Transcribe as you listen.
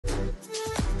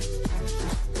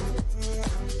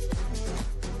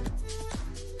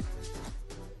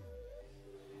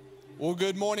Well,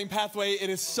 good morning, Pathway. It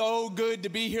is so good to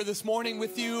be here this morning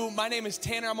with you. My name is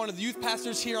Tanner. I'm one of the youth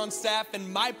pastors here on staff,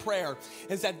 and my prayer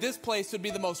is that this place would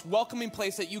be the most welcoming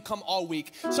place that you come all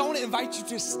week. So I want to invite you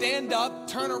to stand up,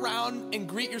 turn around, and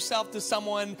greet yourself to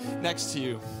someone next to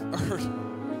you. Or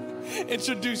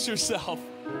introduce yourself.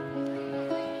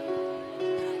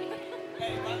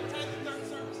 Hey, by the time the third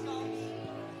service comes.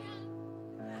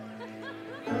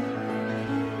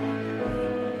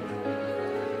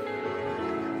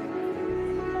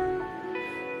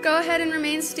 Go ahead and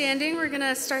remain standing. We're going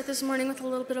to start this morning with a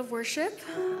little bit of worship.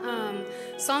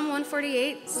 Psalm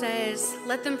 148 says,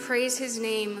 "Let them praise his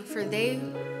name, for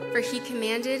he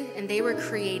commanded and they were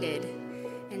created."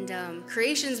 And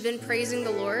creation's been praising the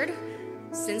Lord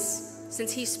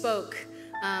since he spoke.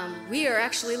 We are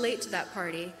actually late to that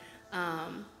party.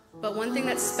 But one thing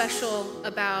that's special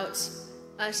about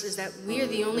us is that we are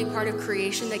the only part of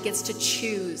creation that gets to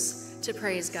choose to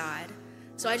praise God.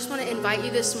 So I just want to invite you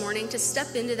this morning to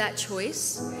step into that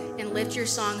choice and lift your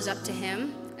songs up to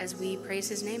him as we praise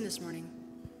his name this morning.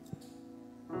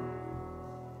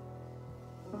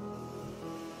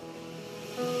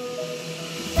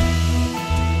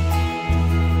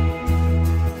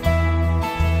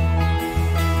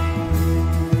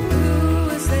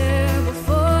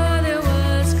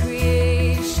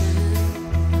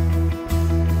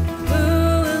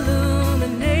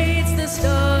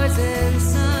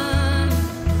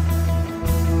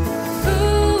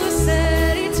 Who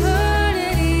set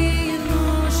eternity in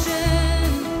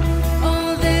motion?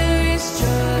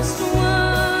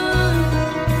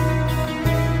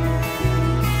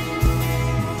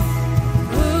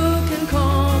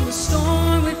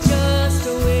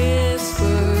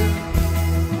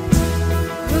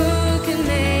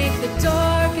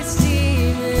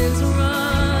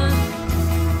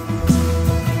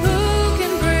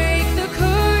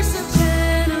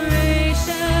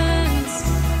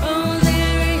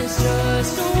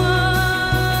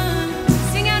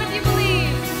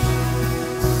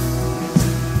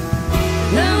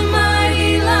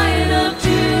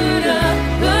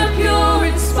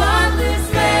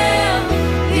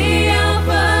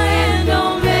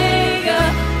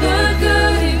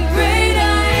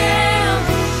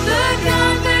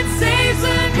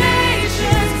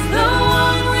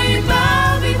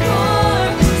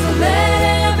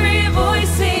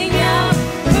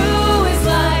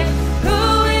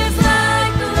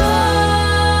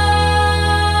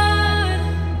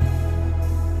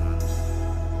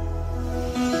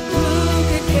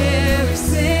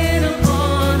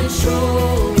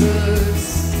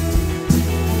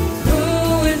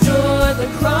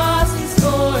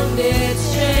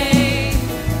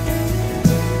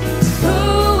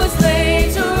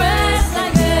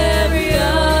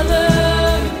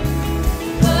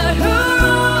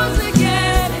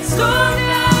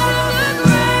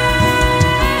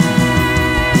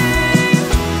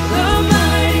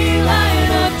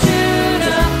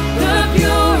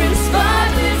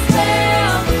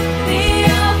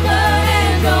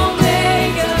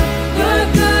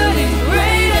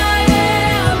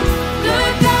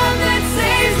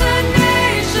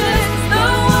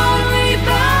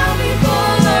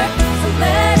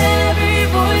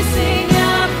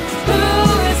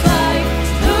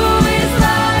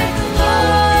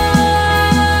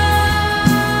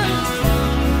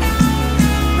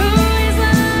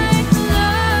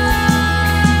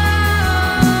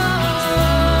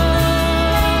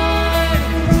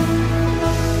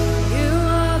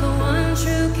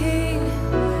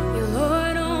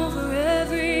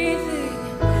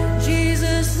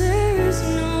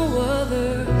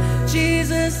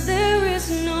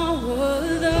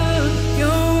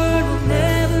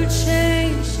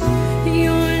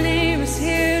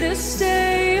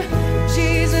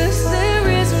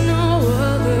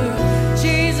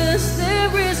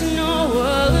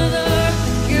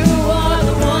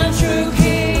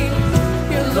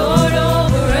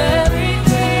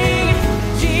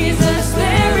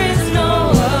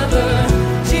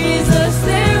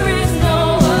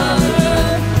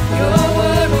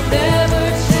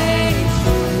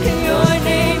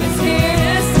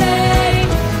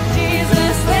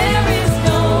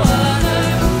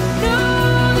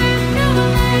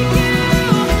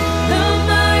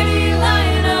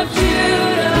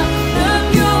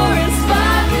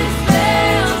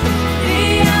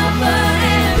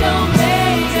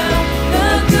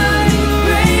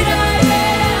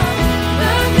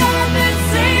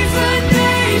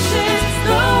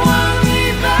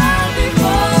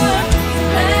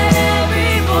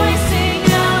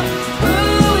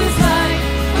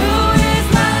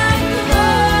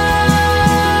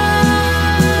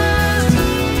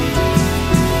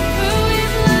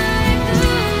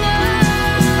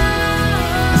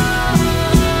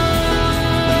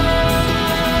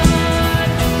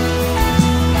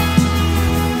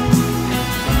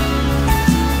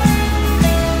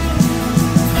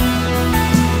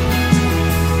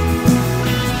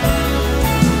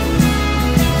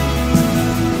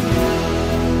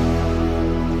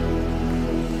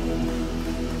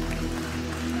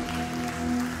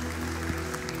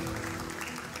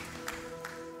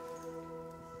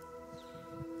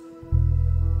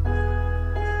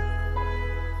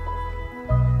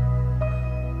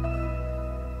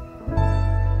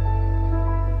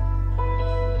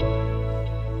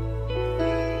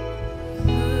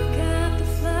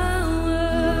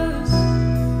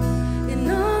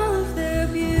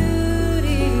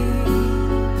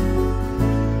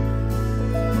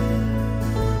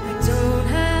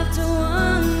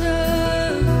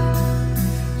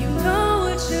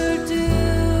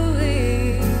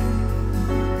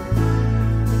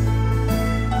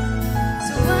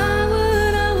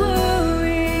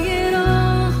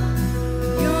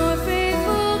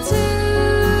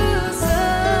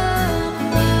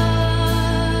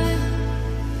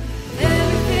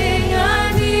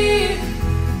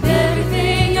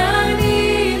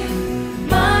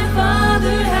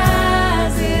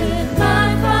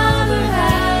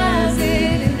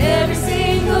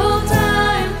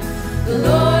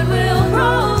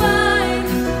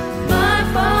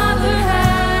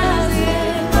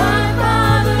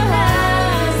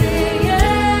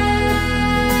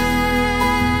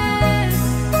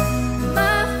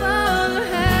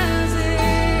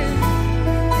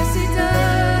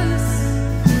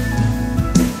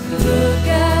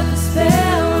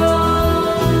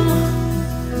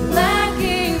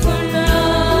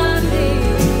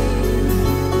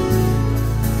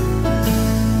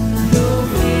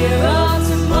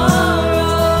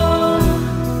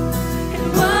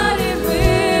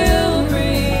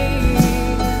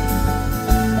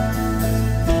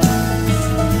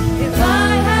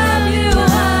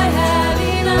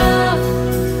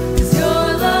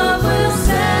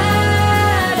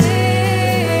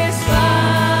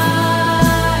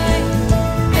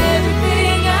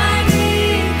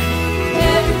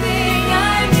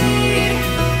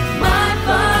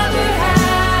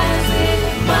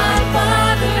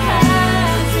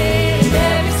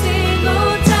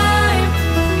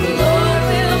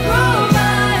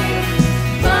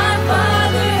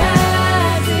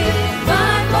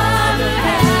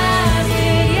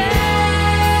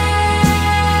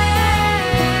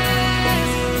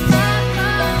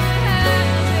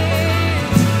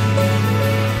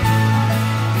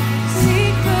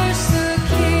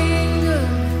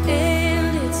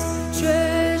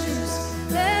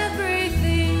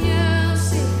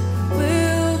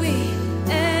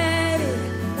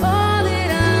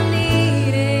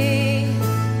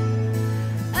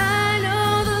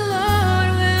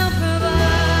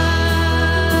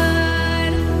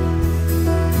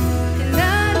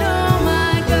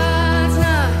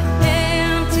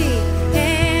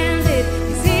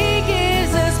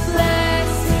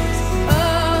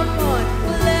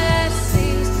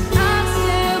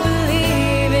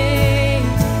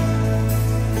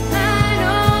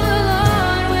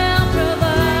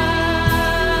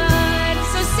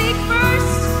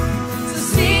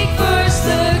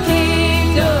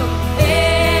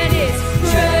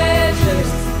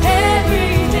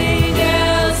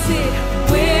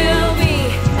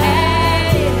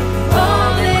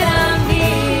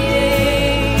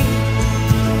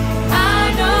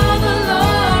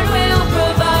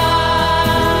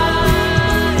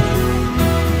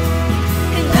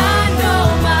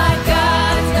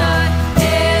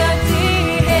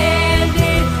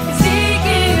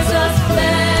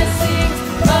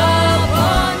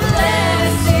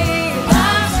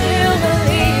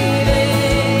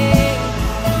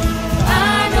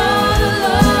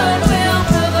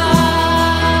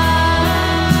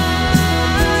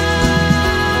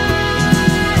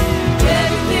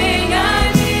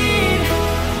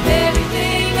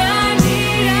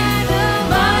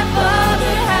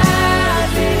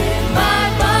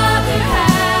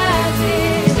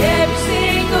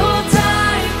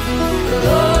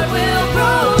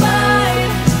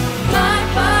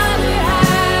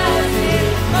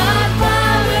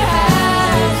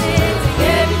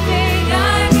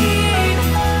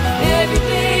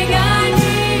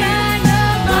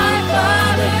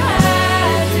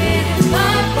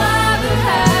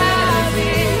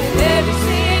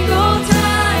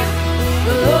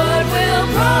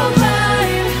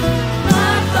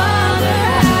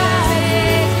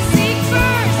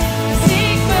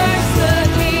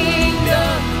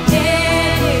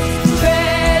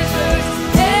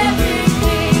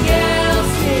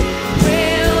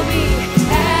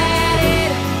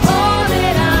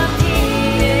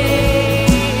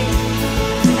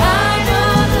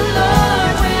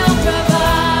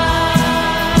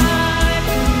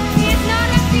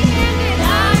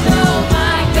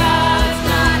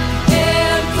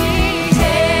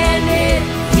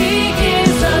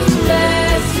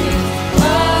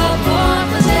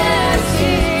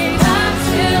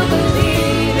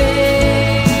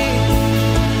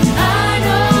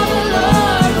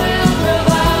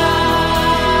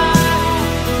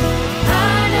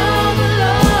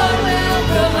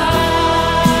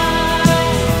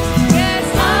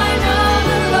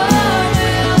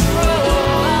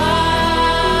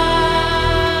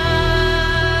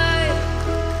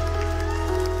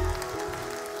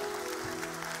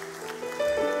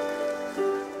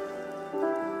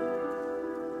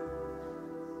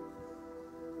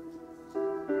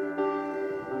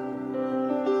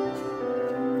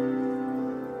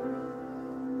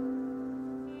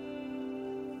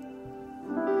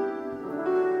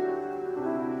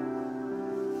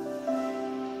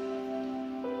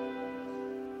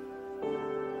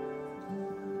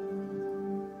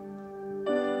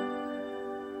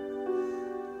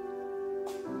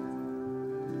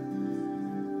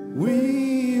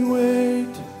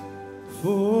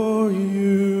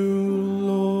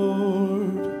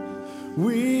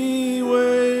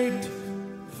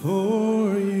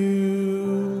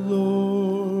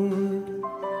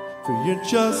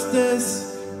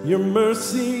 justice, your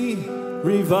mercy,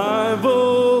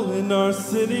 revival in our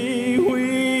city.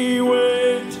 We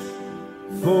wait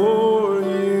for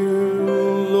you,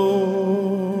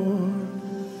 Lord.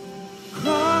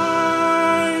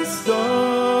 Christ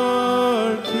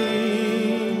our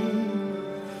King,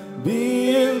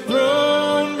 be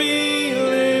enthroned, be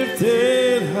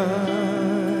lifted high.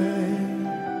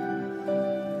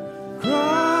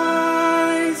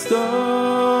 Christ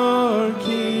our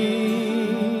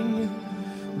King,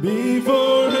 be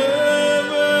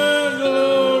forever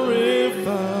glorified.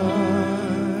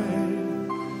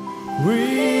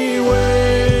 We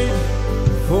wait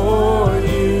for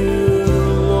you,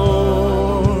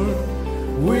 Lord.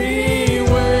 We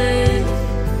wait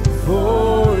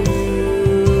for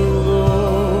you,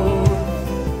 Lord.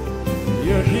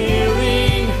 Your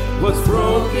healing was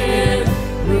broken,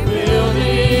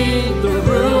 rebuilding the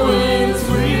ruins.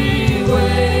 We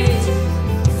wait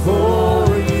for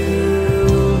you,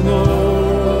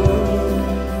 Lord.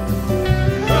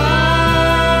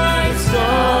 Christ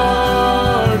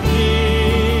our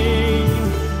King,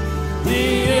 the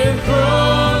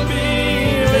enthroned, be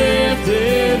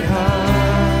lifted high.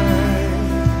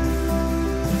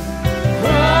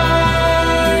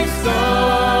 Christ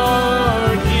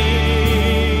our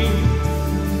King,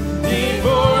 be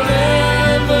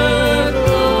forever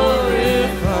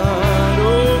glorified.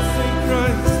 Oh, sing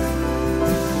Christ.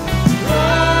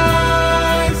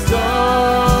 Christ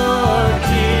our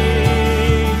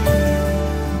King,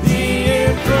 be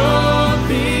enthroned,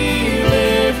 be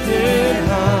lifted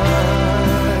high.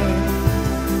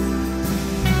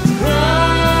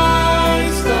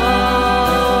 Christ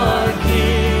our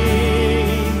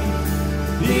King,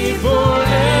 be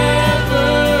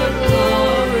forever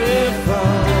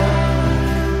glorified.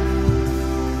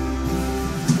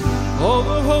 All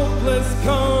the hopeless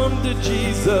come to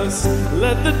Jesus.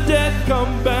 Let the dead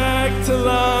come back to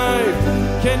life.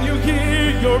 Can you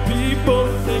hear your people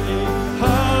singing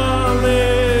hallelujah?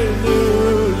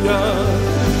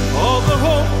 All the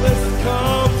hopeless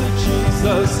come to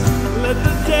Jesus. Let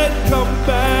the dead come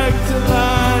back to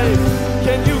life.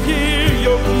 Can you hear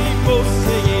your people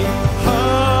singing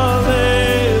hallelujah?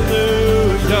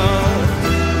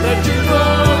 Let your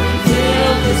glory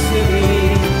fill the city,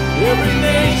 every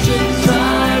nation,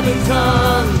 tribe, and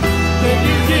tongue. Can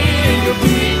you hear your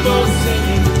people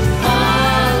singing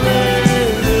hallelujah?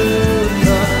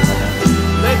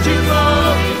 Let your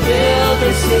glory fill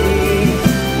the city,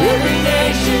 every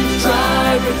nation,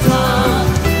 tribe, and tongue.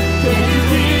 Can you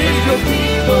hear your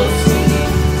people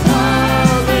singing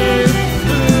hallelujah?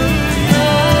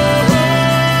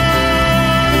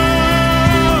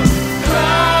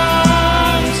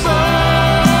 Christ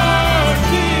our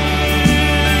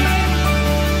King,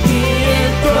 be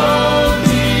enthroned,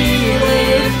 be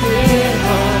lifted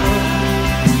high.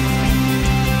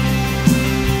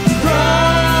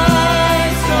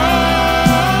 Christ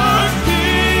our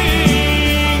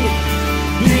King,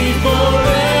 be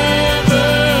forever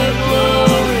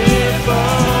glorified.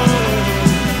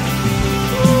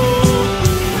 Oh,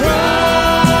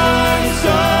 Christ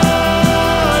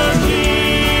our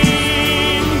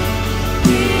King,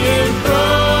 be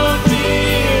enthroned, be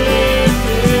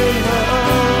lifted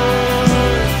high.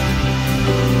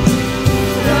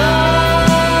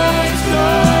 Christ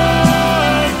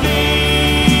our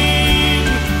King,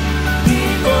 be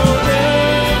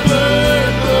forever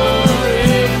glorified.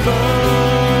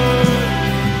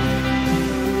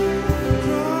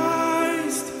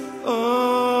 Christ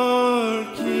our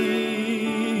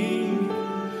King,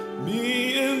 be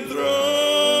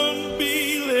enthroned, be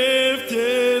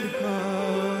lifted high.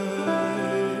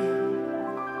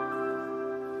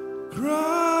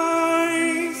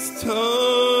 Christ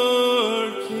our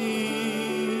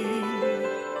King,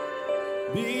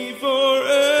 be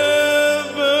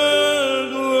forever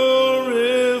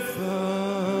glorified.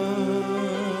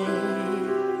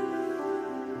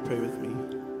 Pray with me.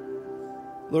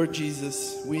 Lord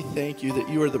Jesus, we thank you that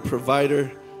you are the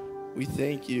provider. We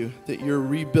thank you that you're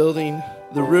rebuilding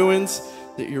the ruins,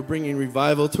 that you're bringing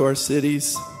revival to our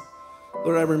cities.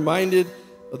 Lord, I'm reminded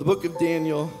of the book of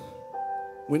Daniel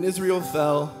when Israel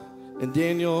fell and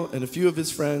Daniel and a few of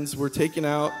his friends were taken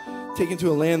to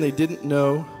a land they didn't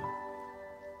know,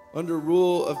 under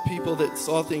rule of people that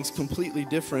saw things completely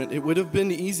different. It would have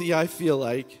been easy, I feel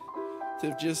like, to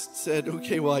have just said,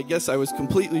 okay, well, I guess I was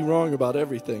completely wrong about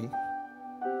everything.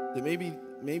 That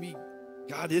maybe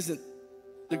God isn't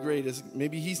the greatest.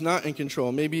 Maybe he's not in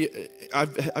control. Maybe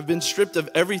I've been stripped of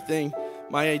everything.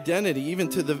 My identity, even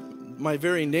to my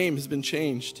very name, has been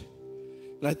changed.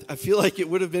 And I feel like it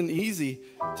would have been easy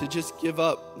to just give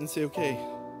up and say, okay.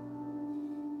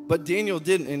 But Daniel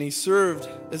didn't, and he served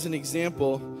as an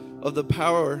example of the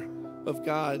power of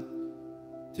God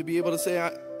to be able to say,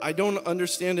 I don't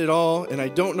understand it all, and I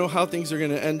don't know how things are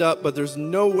going to end up, but there's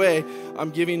no way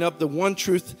I'm giving up the one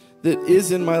truth that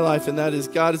is in my life, and that is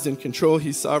God is in control,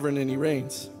 he's sovereign, and he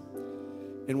reigns.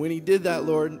 And when he did that,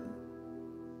 Lord,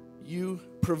 you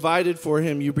provided for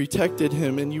him, you protected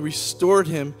him, and you restored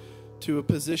him to a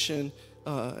position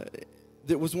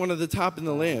that was one of the top in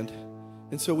the land.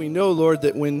 And so we know, Lord,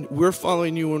 that when we're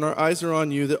following you, when our eyes are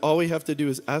on you, that all we have to do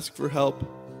is ask for help,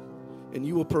 and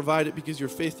you will provide it because you're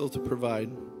faithful to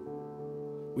provide.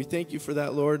 We thank you for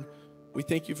that, Lord. We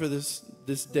thank you for this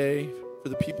day, for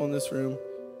the people in this room.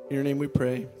 In your name we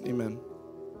pray. Amen.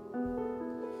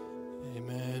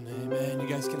 Amen, amen. You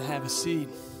guys can have a seat.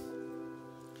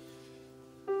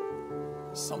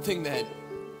 Something that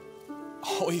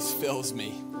always fills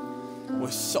me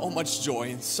with so much joy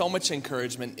and so much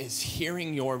encouragement is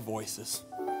hearing your voices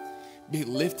be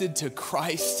lifted to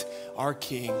Christ, our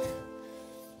King.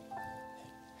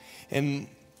 And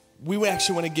we would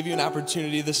actually want to give you an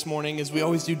opportunity this morning, as we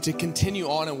always do, to continue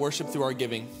on and worship through our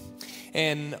giving.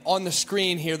 And on the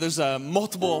screen here, there's a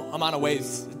multiple amount of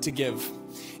ways to give.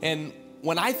 And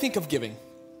when I think of giving,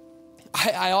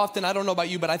 I often, I don't know about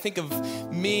you, but I think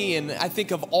of me and I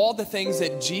think of all the things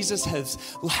that Jesus has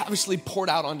lavishly poured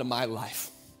out onto my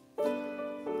life.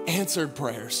 Answered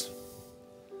prayers,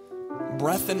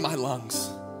 breath in my lungs,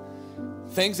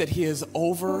 things that he is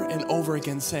over and over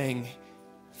again saying,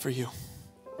 for you,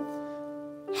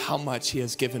 how much he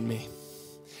has given me.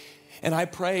 And I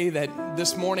pray that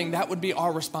this morning that would be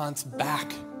our response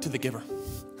back to the giver,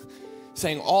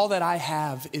 saying, all that I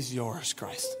have is yours,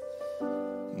 Christ.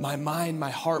 My mind,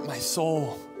 my heart, my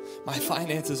soul, my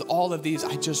finances, all of these,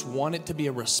 I just want it to be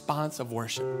a response of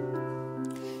worship.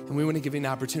 And we want to give you an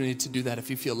opportunity to do that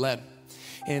if you feel led.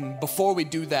 And before we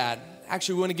do that,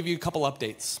 actually, we want to give you a couple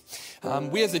updates.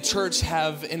 We as a church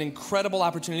have an incredible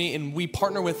opportunity, and we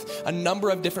partner with a number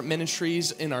of different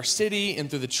ministries in our city and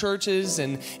through the churches.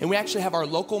 And we actually have our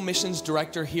local missions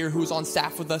director here who's on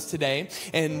staff with us today.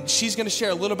 And she's going to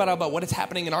share a little bit about what is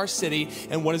happening in our city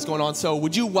and what is going on. So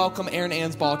would you welcome Erin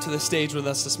Ansball to the stage with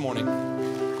us this morning?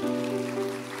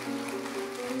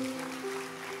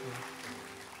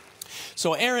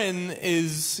 So Erin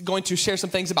is going to share some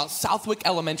things about Southwick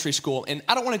Elementary School. And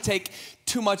I don't want to take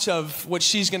too much of what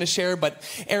she's going to share, but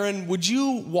Erin, would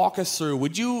you walk us through,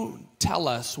 would you tell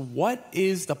us what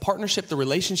is the partnership, the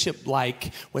relationship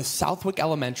like with Southwick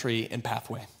Elementary and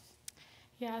Pathway?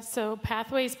 Yeah, so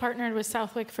Pathway's partnered with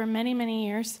Southwick for many, many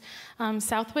years.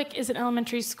 Southwick is an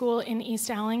elementary school in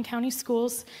East Allen County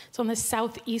Schools. It's on the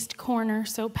southeast corner,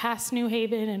 so past New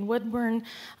Haven and Woodburn.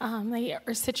 They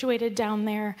are situated down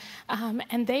there.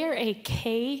 And they are a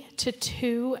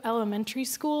K-2 elementary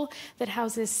school that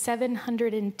houses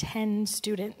 710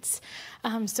 students.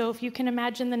 So if you can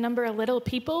imagine the number of little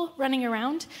people running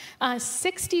around,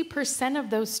 60%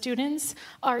 of those students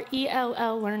are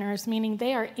ELL learners, meaning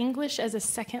they are English as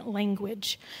a second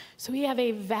language. So we have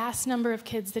a vast number of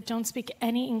kids that don't speak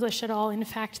any English at all. In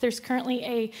fact, there's currently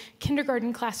a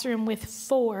kindergarten classroom with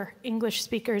 4 English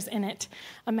speakers in it.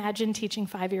 Imagine teaching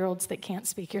 5-year-olds that can't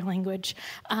speak your language.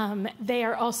 They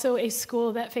are also a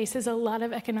school that faces a lot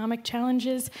of economic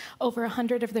challenges. Over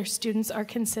 100 of their students are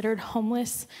considered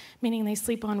homeless, meaning they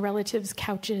sleep on relatives'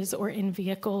 couches or in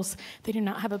vehicles. They do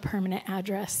not have a permanent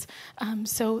address.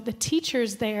 So the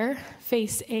teachers there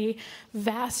face a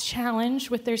vast challenge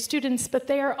with their students, but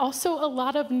they are also a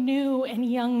lot of new and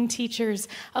young teachers.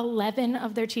 11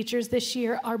 of their teachers this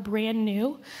year are brand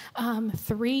new.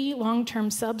 3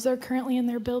 long-term subs are currently in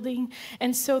their building.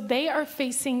 And so they are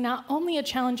facing not only a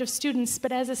challenge of students,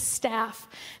 but as a staff,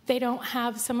 they don't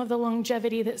have some of the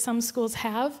longevity that some schools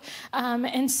have.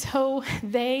 And so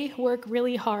they work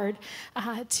really hard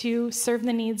to serve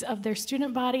the needs of their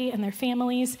student body and their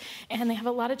families. And they have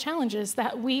a lot of challenges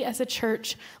that we as a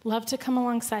church love to come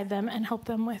alongside them and help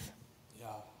them with.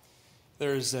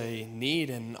 There's a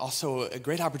need and also a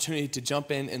great opportunity to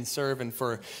jump in and serve. And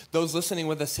for those listening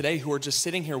with us today who are just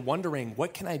sitting here wondering,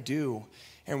 what can I do?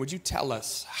 And would you tell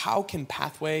us, how can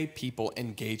Pathway people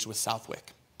engage with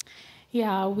Southwick?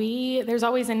 Yeah, there's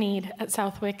always a need at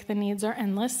Southwick. The needs are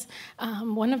endless.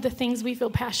 One of the things we feel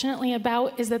passionately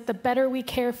about is that the better we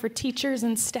care for teachers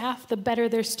and staff, the better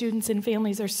their students and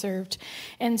families are served.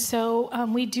 And so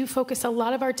we do focus a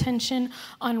lot of our attention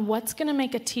on what's going to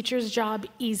make a teacher's job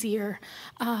easier.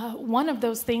 One of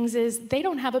those things is they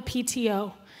don't have a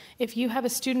PTO. if you have a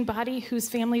student body whose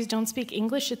families don't speak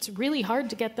English, it's really hard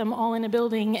to get them all in a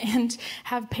building and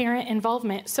have parent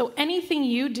involvement. So anything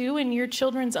you do in your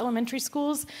children's elementary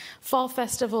schools, fall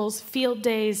festivals, field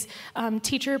days,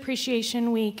 teacher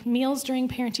appreciation week, meals during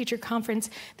parent-teacher conference,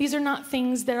 these are not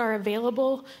things that are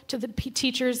available to the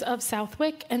teachers of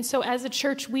Southwick. And so as a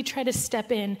church, we try to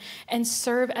step in and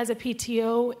serve as a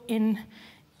PTO in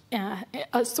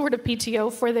a sort of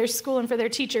PTO for their school and for their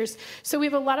teachers. So we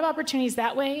have a lot of opportunities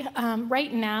that way.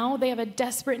 Right now, they have a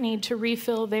desperate need to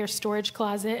refill their storage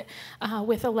closet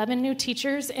with 11 new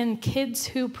teachers and kids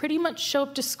who pretty much show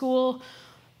up to school.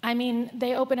 I mean,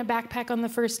 they open a backpack on the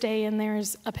first day and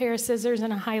there's a pair of scissors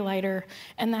and a highlighter,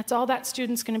 and that's all that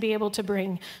student's going to be able to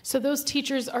bring. So those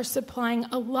teachers are supplying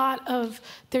a lot of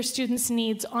their students'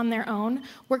 needs on their own.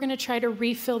 We're going to try to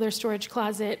refill their storage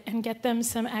closet and get them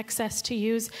some access to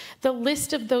use. The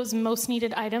list of those most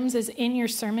needed items is in your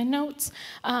sermon notes.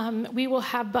 We will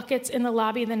have buckets in the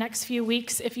lobby the next few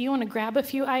weeks. If you want to grab a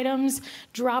few items,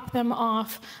 drop them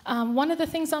off. One of the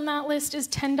things on that list is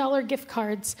 $10 gift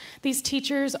cards. These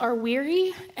teachers are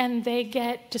weary and they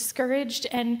get discouraged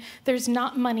and there's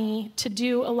not money to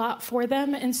do a lot for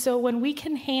them. And so when we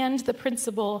can hand the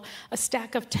principal a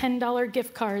stack of $10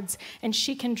 gift cards and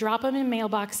she can drop them in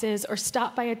mailboxes or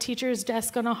stop by a teacher's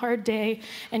desk on a hard day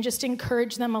and just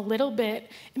encourage them a little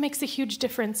bit, it makes a huge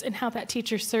difference in how that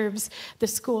teacher serves the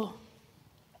school.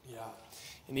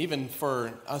 And even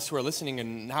for us who are listening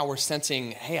and now we're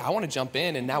sensing, hey, I want to jump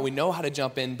in, and now we know how to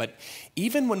jump in, but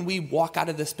even when we walk out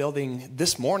of this building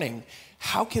this morning,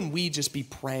 how can we just be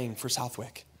praying for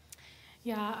Southwick?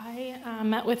 Yeah, I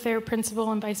met with their principal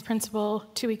and vice principal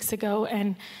 2 weeks ago,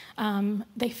 and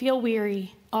they feel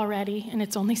weary already, and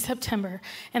it's only September,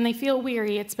 and they feel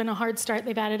weary. It's been a hard start.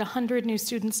 They've added 100 new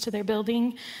students to their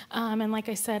building, and like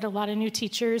I said, a lot of new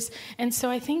teachers. And so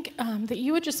I think that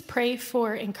you would just pray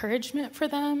for encouragement for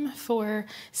them, for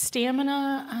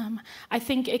stamina. I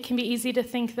think it can be easy to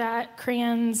think that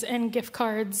crayons and gift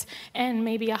cards and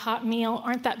maybe a hot meal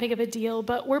aren't that big of a deal,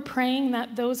 but we're praying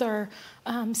that those are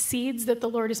seeds that the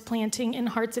Lord is planting in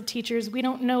hearts of teachers. We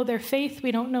don't know their faith.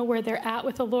 We don't know where they're at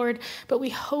with the Lord, but we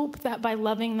hope that by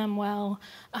loving them well,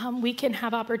 we can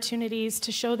have opportunities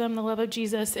to show them the love of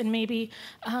Jesus and maybe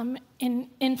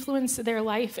influence their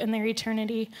life and their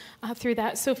eternity through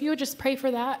that. So if you would just pray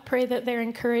for that, pray that they're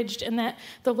encouraged and that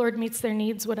the Lord meets their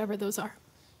needs, whatever those are.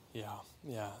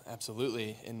 Yeah,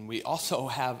 absolutely. And we also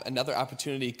have another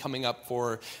opportunity coming up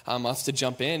for us to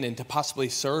jump in and to possibly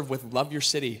serve with Love Your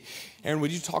City. Aaron,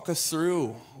 would you talk us through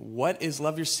what is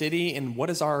Love Your City and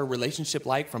what is our relationship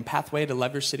like from Pathway to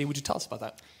Love Your City? Would you tell us about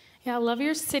that? Yeah, Love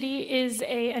Your City is an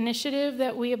initiative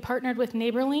that we have partnered with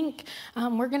NeighborLink.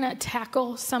 We're going to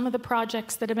tackle some of the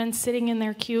projects that have been sitting in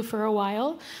their queue for a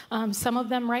while, some of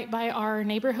them right by our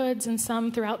neighborhoods and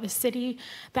some throughout the city.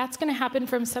 That's going to happen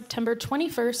from September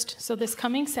 21st, so this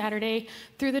coming Saturday,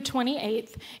 through the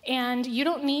 28th. And you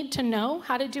don't need to know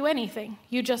how to do anything.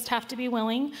 You just have to be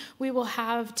willing. We will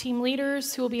have team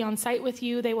leaders who will be on site with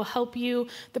you. They will help you.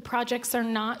 The projects are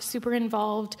not super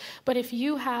involved, but if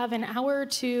you have an hour or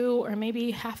two or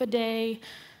maybe half a day,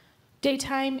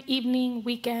 daytime, evening,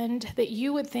 weekend, that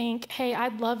you would think, hey,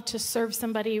 I'd love to serve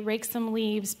somebody, rake some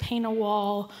leaves, paint a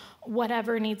wall,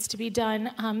 whatever needs to be done.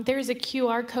 There's a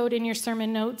QR code in your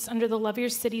sermon notes under the Love Your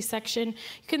City section.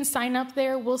 You can sign up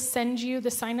there. We'll send you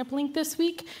the sign-up link this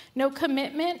week. No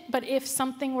commitment, but if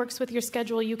something works with your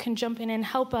schedule, you can jump in and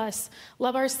help us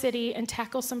love our city and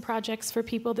tackle some projects for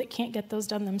people that can't get those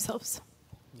done themselves.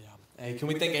 Yeah. Hey, can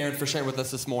we thank Aaron for sharing with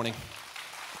us this morning?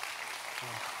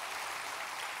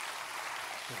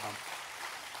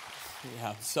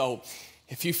 Yeah, so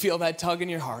if you feel that tug in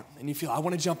your heart and you feel, I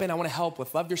want to jump in, I want to help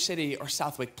with Love Your City or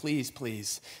Southwick,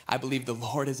 please, I believe the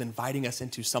Lord is inviting us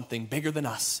into something bigger than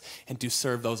us and to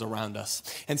serve those around us.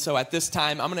 And so at this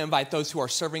time, I'm going to invite those who are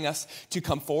serving us to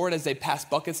come forward as they pass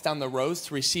buckets down the rows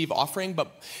to receive offering.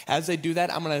 But as they do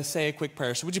that, I'm going to say a quick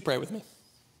prayer. So would you pray with me?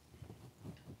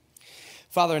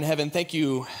 Father in heaven, thank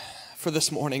you for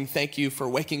this morning. Thank you for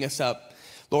waking us up.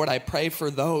 Lord, I pray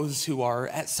for those who are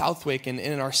at Southwick and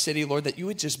in our city, Lord, that you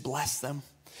would just bless them.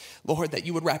 Lord, that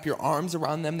you would wrap your arms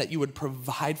around them, that you would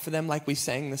provide for them like we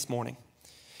sang this morning.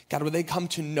 God, would they come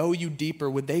to know you deeper?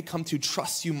 Would they come to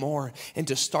trust you more and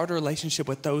to start a relationship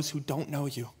with those who don't know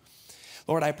you?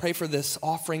 Lord, I pray for this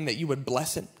offering that you would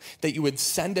bless it, that you would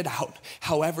send it out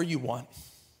however you want.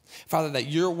 Father, that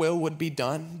your will would be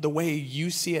done the way you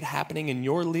see it happening in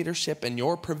your leadership and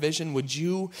your provision. Would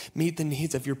you meet the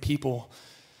needs of your people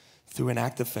through an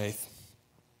act of faith?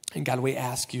 And God, we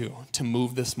ask you to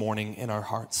move this morning in our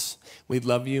hearts. We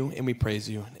love you and we praise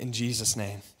you. In Jesus'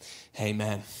 name,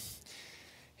 amen.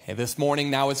 Hey, this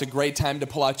morning now is a great time to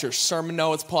pull out your sermon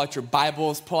notes, pull out your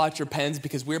Bibles, pull out your pens,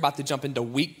 because we're about to jump into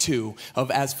week 2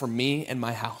 of As For Me and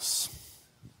My House.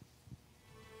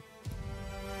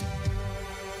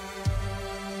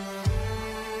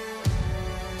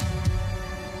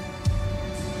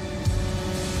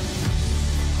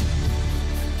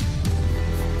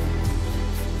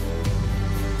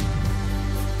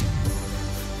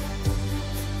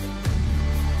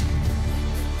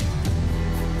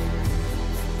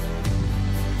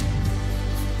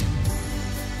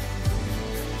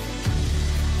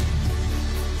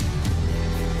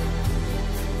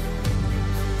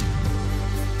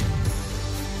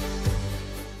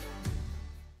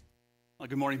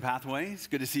 Good morning, Pathway. It's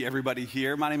good to see everybody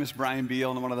here. My name is Brian Beal,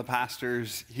 and I'm one of the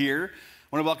pastors here.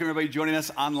 I want to welcome everybody joining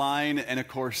us online and, of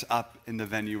course, up in the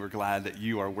venue. We're glad that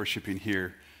you are worshiping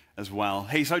here as well.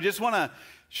 Hey, so I just want to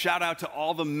shout out to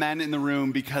all the men in the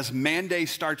room because Man Day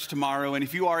starts tomorrow, and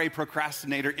if you are a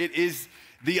procrastinator, it is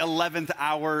the 11th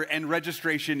hour, and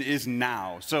registration is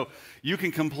now. So you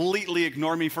can completely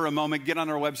ignore me for a moment, get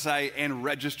on our website, and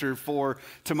register for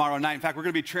tomorrow night. In fact, we're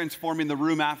going to be transforming the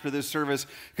room after this service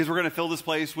because we're going to fill this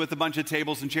place with a bunch of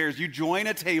tables and chairs. You join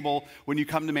a table when you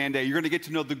come to Man Day. You're going to get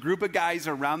to know the group of guys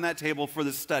around that table for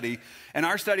the study. And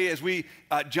our study, as we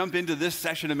jump into this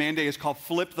session of Man Day, is called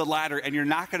Flip the Ladder, and you're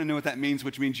not going to know what that means,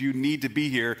 which means you need to be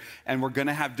here. And we're going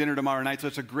to have dinner tomorrow night, so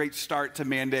it's a great start to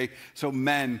Man Day. So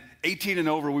men, 18 and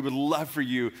over, we would love for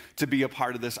you to be a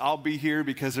part of this. I'll be here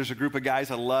because there's a group of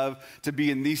guys I love to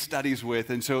be in these studies with,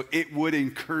 and so it would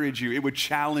encourage you, it would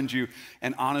challenge you,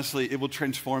 and honestly, it will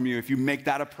transform you if you make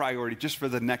that a priority just for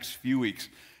the next few weeks.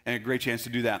 And a great chance to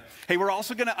do that. Hey, we're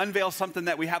also going to unveil something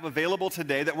that we have available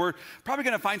today that we're probably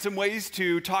going to find some ways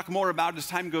to talk more about as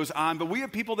time goes on. But we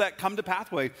have people that come to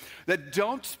Pathway that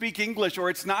don't speak English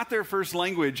or it's not their first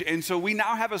language. And so we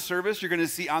now have a service. You're going to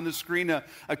see on the screen a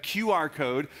QR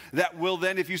code that will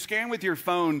then, if you scan with your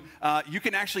phone, you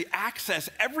can actually access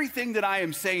everything that I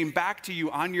am saying back to you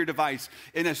on your device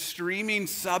in a streaming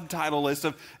subtitle list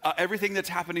of everything that's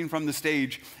happening from the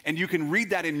stage. And you can read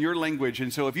that in your language.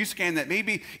 And so if you scan that,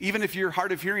 maybe even if you're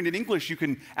hard of hearing in English, you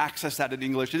can access that in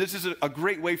English. And this is a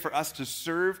great way for us to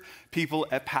serve people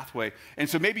at Pathway. And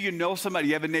so maybe you know somebody,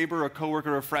 you have a neighbor, a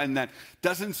coworker, a friend that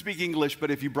doesn't speak English,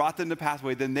 but if you brought them to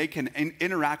Pathway, then they can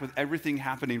interact with everything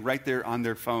happening right there on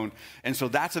their phone. And so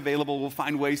that's available. We'll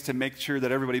find ways to make sure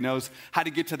that everybody knows how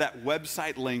to get to that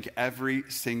website link every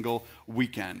single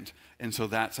weekend. And so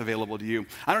that's available to you.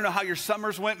 I don't know how your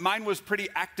summers went. Mine was pretty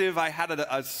active. I had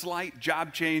a slight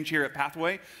job change here at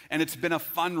Pathway, and it's been a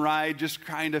fun ride just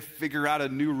trying to figure out a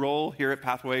new role here at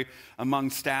Pathway among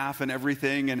staff and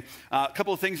everything. And a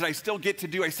couple of things that I still get to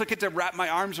do. I still get to wrap my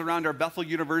arms around our Bethel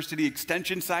University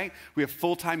Extension site. We have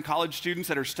full-time college students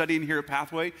that are studying here at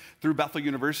Pathway through Bethel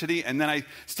University. And then I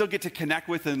still get to connect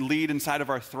with and lead inside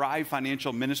of our Thrive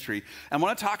Financial Ministry. And I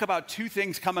want to talk about two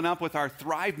things coming up with our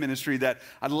Thrive Ministry that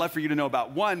I'd love for you to know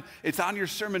about. One, it's on your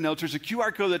sermon notes. There's a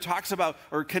QR code that talks about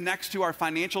or connects to our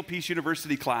Financial Peace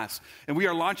University class. And we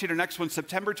are launching our next one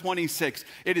September 26th.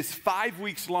 It is 5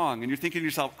 weeks long. And you're thinking to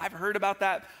yourself, I've heard about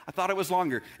that. I thought it was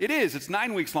longer. It is. It's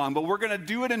 9 weeks long, but we're going to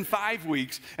do it in 5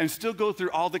 weeks and still go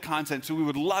through all the content. So we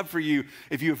would love for you,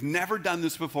 if you have never done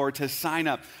this before, to sign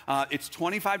up. It's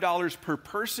 $25 per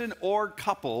person or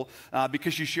couple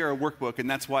because you share a workbook, and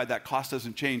that's why that cost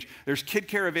doesn't change. There's kid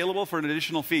care available for an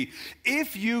additional fee.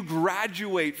 If you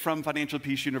graduate from Financial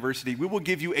Peace University, we will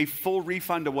give you a full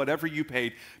refund of whatever you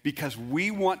paid because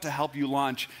we want to help you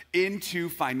launch into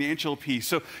financial peace.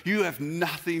 So you have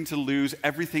nothing to lose,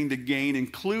 everything to gain,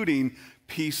 including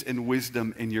peace and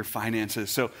wisdom in your finances.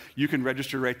 So you can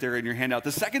register right there in your handout.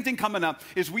 The second thing coming up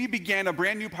is we began a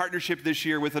brand new partnership this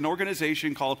year with an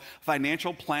organization called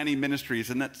Financial Planning Ministries.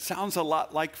 And that sounds a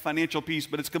lot like Financial Peace,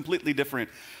 but it's completely different.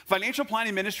 Financial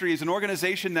Planning Ministry is an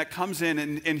organization that comes in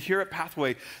and here at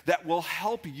Pathway that will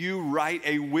help you write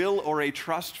a will or a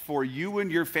trust for you and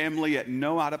your family at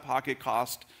no out-of-pocket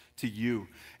cost to you.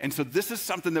 And so this is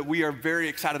something that we are very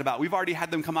excited about. We've already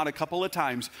had them come out a couple of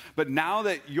times, but now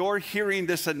that you're hearing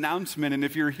this announcement, and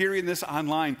if you're hearing this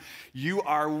online, you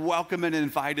are welcome and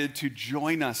invited to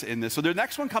join us in this. So the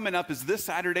next one coming up is this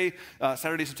Saturday,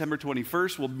 September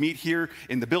 21st. We'll meet here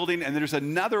in the building, and there's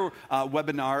another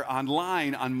webinar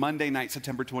online on Monday night,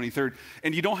 September 23rd.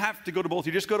 And you don't have to go to both.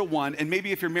 You just go to one, and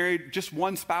maybe if you're married, just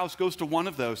one spouse goes to one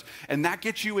of those, and that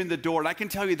gets you in the door. And I can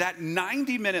tell you that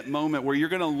 90-minute moment where you're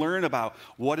going to learn about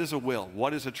what What is a will?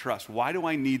 What is a trust? Why do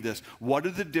I need this? What are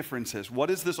the differences? What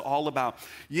is this all about?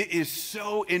 It is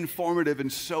so informative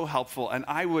and so helpful. And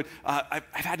I've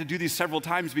had to do these several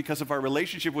times because of our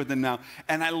relationship with them now.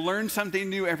 And I learn something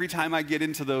new every time I get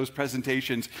into those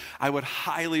presentations. I would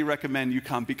highly recommend you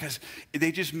come because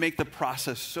they just make the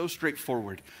process so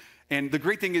straightforward. And the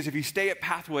great thing is if you stay at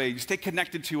Pathway, you stay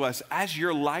connected to us, as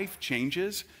your life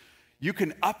changes, you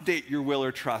can update your will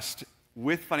or trust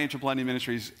with Financial Planning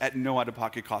Ministries at no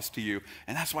out-of-pocket cost to you.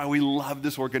 And that's why we love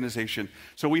this organization.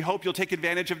 So we hope you'll take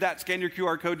advantage of that. Scan your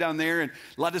QR code down there and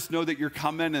let us know that you're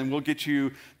coming, and we'll get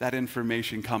you that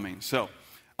information coming. So,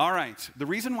 all right, the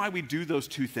reason why we do those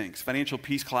two things, financial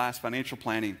peace class, financial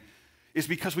planning, is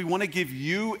because we want to give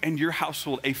you and your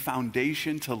household a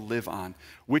foundation to live on,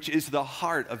 which is the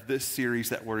heart of this series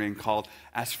that we're in called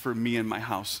As for Me and My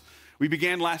House. We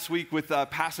began last week with a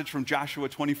passage from Joshua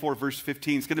 24, verse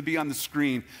 15. It's going to be on the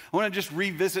screen. I want to just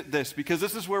revisit this because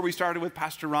this is where we started with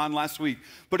Pastor Ron last week.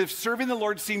 But if serving the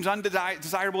Lord seems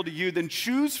undesirable to you, then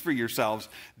choose for yourselves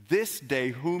this day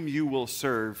whom you will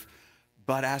serve.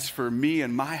 But as for me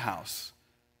and my house,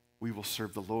 we will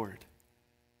serve the Lord.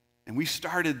 And we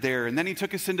started there, and then he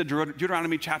took us into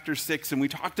Deuteronomy chapter 6, and we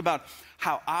talked about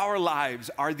how our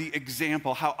lives are the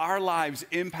example, how our lives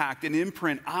impact and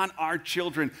imprint on our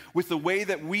children with the way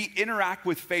that we interact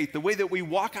with faith, the way that we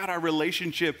walk out our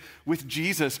relationship with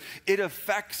Jesus. It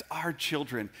affects our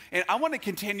children. And I want to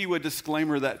continue a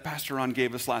disclaimer that Pastor Ron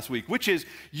gave us last week, which is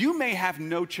you may have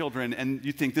no children and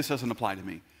you think this doesn't apply to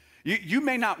me. You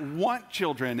may not want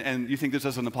children and you think this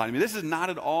doesn't apply to me. This is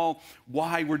not at all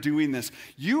why we're doing this.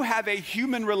 You have a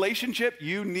human relationship,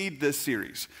 you need this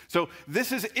series. So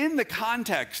this is in the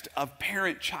context of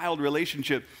parent-child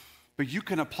relationship, but you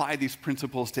can apply these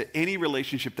principles to any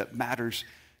relationship that matters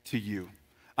to you.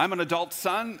 I'm an adult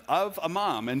son of a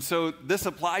mom, and so this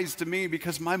applies to me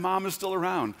because my mom is still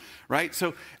around, right?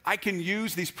 So I can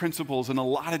use these principles in a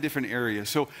lot of different areas.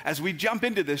 So as we jump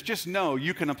into this, just know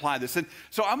you can apply this. And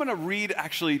so I'm going to read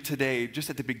actually today, just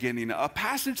at the beginning, a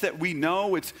passage that we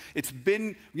know. It's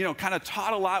been, kind of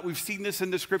taught a lot. We've seen this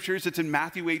in the scriptures. It's in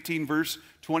Matthew 18, verse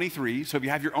 23. So if you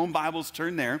have your own Bibles,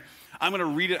 turn there. I'm going to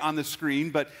read it on the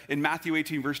screen, but in Matthew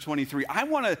 18, verse 23, I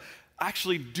want to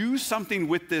actually do something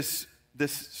with this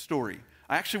story.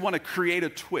 I actually want to create a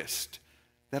twist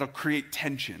that'll create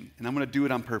tension, and I'm going to do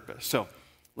it on purpose. So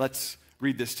let's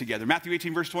read this together. Matthew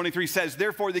 18, verse 23 says,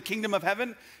 "Therefore the kingdom of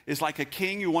heaven is like a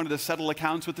king who wanted to settle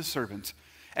accounts with his servants.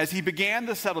 As he began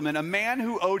the settlement, a man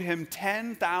who owed him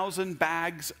 10,000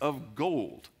 bags of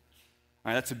gold."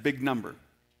 All right, that's a big number.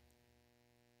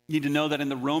 You need to know that in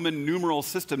the Roman numeral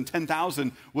system,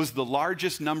 10,000 was the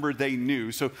largest number they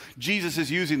knew. So Jesus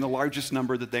is using the largest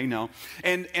number that they know.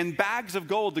 And bags of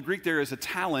gold, the Greek there is a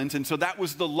talent, and so that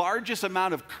was the largest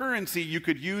amount of currency you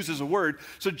could use as a word.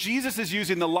 So Jesus is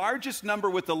using the largest number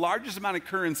with the largest amount of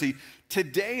currency.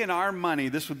 Today in our money,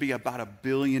 this would be about $1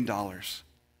 billion.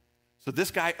 So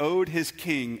this guy owed his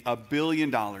king $1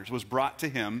 billion, was brought to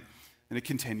him, and it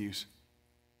continues.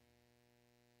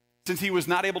 Since he was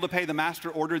not able to pay, the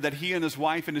master ordered that he and his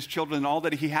wife and his children and all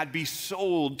that he had be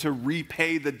sold to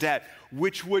repay the debt,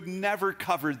 which would never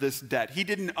cover this debt. He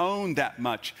didn't own that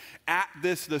much. At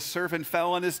this, the servant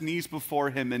fell on his knees before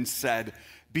him and said,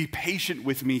 "Be patient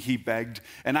with me," he begged,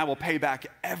 "and I will pay back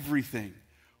everything,"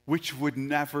 which would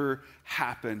never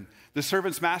happen. The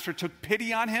servant's master took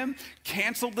pity on him,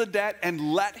 canceled the debt,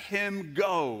 and let him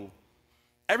go.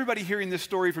 Everybody hearing this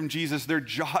story from Jesus, their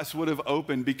jaws would have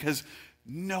opened because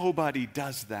nobody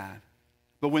does that.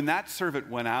 But when that servant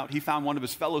went out, he found one of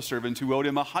his fellow servants who owed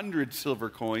him 100 silver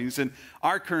coins. In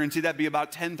our currency, that'd be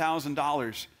about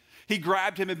 $10,000. He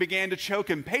grabbed him and began to choke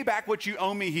him. "Pay back what you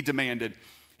owe me," he demanded.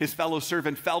 His fellow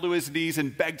servant fell to his knees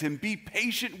and begged him, "Be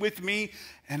patient with me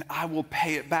and I will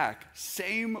pay it back."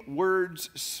 Same words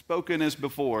spoken as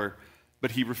before,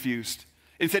 but he refused.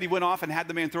 Instead, he went off and had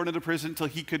the man thrown into prison until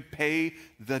he could pay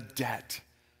the debt.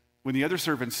 When the other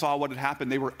servants saw what had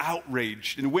happened, they were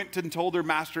outraged and went and told their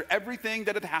master everything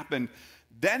that had happened.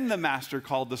 Then the master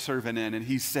called the servant in and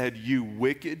he said, "You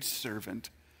wicked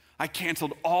servant, I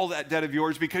canceled all that debt of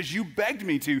yours because you begged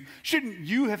me to. Shouldn't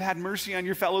you have had mercy on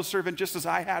your fellow servant just as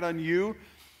I had on you?"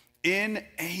 In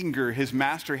anger, his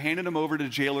master handed him over to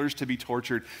jailers to be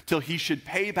tortured till he should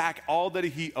pay back all that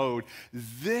he owed.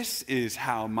 "This is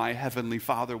how my heavenly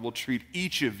Father will treat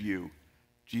each of you,"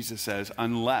 Jesus says,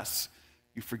 "unless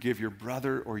you forgive your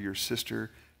brother or your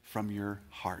sister from your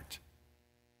heart."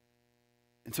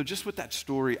 And so just with that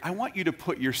story, I want you to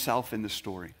put yourself in the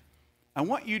story. I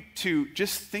want you to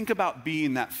just think about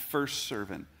being that first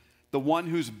servant, the one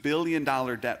whose $1 billion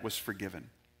debt was forgiven.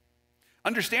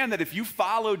 Understand that if you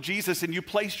follow Jesus and you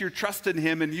place your trust in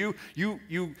him and you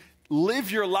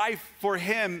live your life for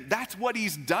him, that's what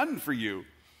he's done for you.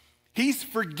 He's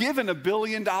forgiven $1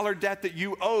 billion debt that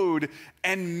you owed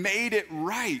and made it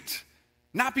right.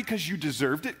 Not because you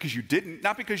deserved it, because you didn't.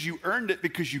 Not because you earned it,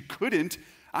 because you couldn't.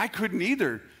 I couldn't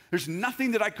either. There's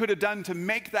nothing that I could have done to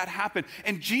make that happen.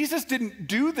 And Jesus didn't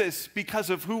do this because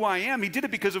of who I am. He did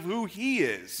it because of who he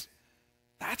is.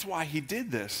 That's why he did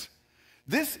this.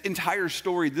 This entire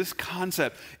story, this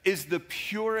concept, is the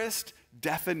purest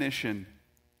definition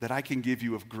that I can give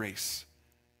you of grace.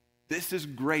 This is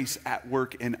grace at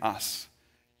work in us.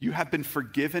 You have been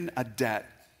forgiven a debt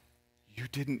you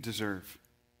didn't deserve.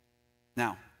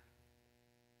 Now,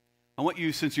 I want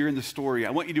you, since you're in the story,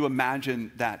 I want you to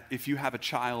imagine that if you have a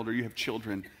child or you have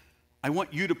children, I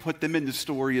want you to put them in the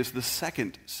story as the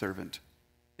second servant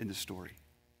in the story.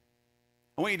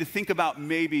 I want you to think about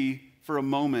maybe for a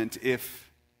moment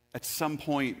if at some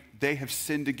point they have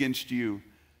sinned against you,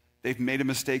 they've made a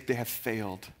mistake, they have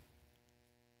failed.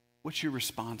 What's your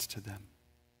response to them?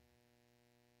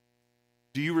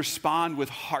 Do you respond with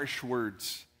harsh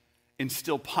words,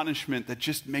 instill punishment that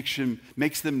just makes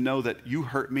them know that you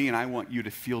hurt me and I want you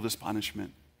to feel this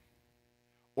punishment?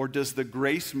 Or does the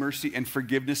grace, mercy, and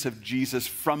forgiveness of Jesus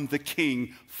from the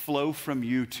King flow from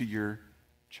you to your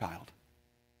child?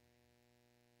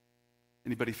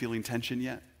 Anybody feeling tension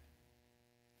yet?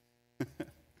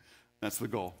 That's the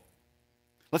goal.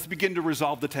 Let's begin to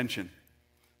resolve the tension.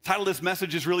 The title of this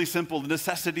message is really simple: the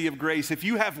necessity of grace. If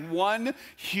you have one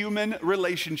human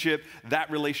relationship, that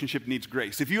relationship needs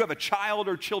grace. If you have a child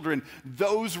or children,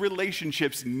 those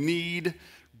relationships need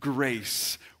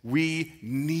grace. We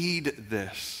need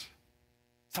this.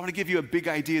 So I want to give you a big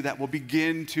idea that will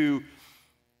begin to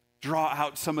draw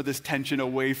out some of this tension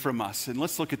away from us. And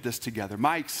let's look at this together.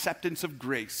 My acceptance of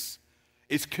grace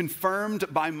is confirmed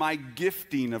by my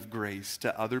gifting of grace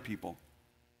to other people.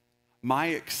 My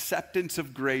acceptance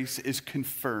of grace is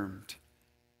confirmed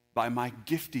by my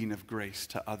gifting of grace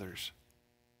to others.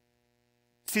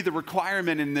 See, the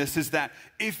requirement in this is that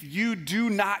if you do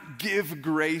not give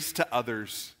grace to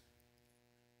others,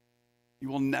 you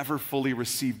will never fully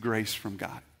receive grace from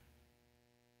God.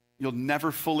 You'll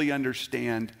never fully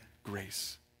understand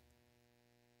grace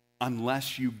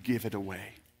unless you give it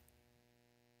away.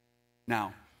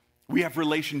 Now, we have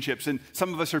relationships, and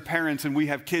some of us are parents and we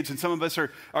have kids, and some of us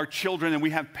are children and we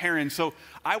have parents. So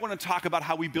I want to talk about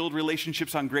how we build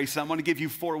relationships on grace. And I want to give you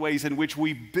 4 ways in which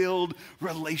we build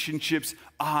relationships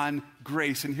on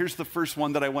grace. And here's the first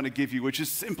one that I want to give you, which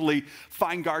is simply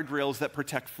find guardrails that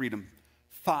protect freedom.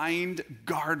 Find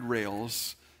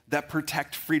guardrails that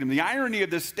protect freedom. The irony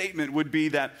of this statement would be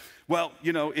that, well,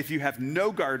 you know, if you have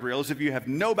no guardrails, if you have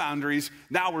no boundaries,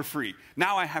 now we're free.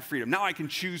 Now I have freedom. Now I can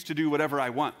choose to do whatever I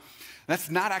want. That's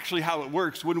not actually how it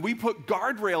works. When we put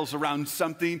guardrails around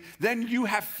something, then you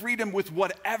have freedom with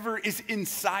whatever is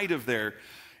inside of there.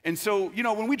 And so, you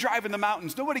know, when we drive in the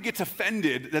mountains, nobody gets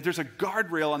offended that there's a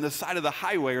guardrail on the side of the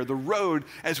highway or the road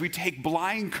as we take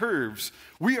blind curves.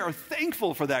 We are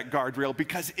thankful for that guardrail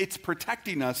because it's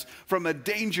protecting us from a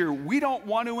danger we don't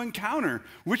want to encounter,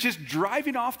 which is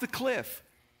driving off the cliff.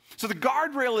 So the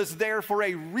guardrail is there for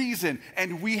a reason,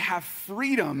 and we have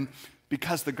freedom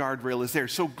because the guardrail is there.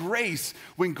 So grace,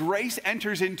 when grace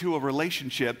enters into a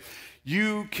relationship,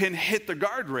 you can hit the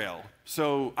guardrail.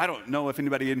 So I don't know if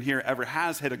anybody in here ever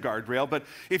has hit a guardrail, but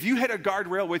if you hit a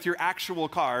guardrail with your actual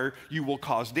car, you will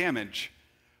cause damage.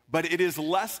 But it is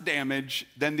less damage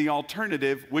than the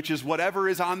alternative, which is whatever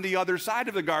is on the other side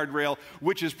of the guardrail,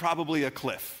 which is probably a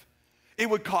cliff. It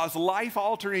would cause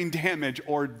life-altering damage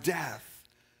or death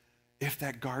if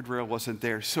that guardrail wasn't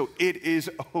there. So it is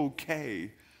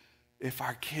okay if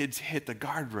our kids hit the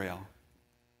guardrail,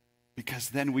 because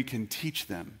then we can teach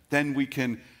them. Then we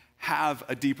can have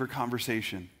a deeper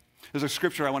conversation. There's a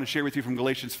scripture I want to share with you from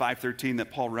Galatians 5:13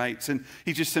 that Paul writes, and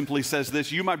he just simply says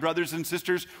this: "You, my brothers and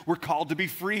sisters, were called to be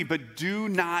free, but do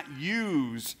not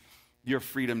use your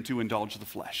freedom to indulge the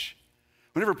flesh."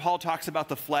 Whenever Paul talks about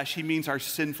the flesh, he means our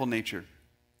sinful nature.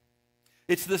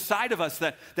 It's the side of us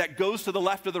that goes to the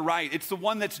left or the right. It's the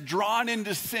one that's drawn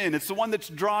into sin. It's the one that's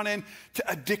drawn into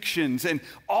addictions and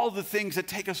all the things that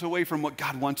take us away from what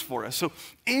God wants for us. So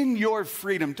in your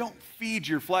freedom, don't feed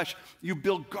your flesh. You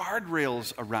build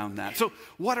guardrails around that. So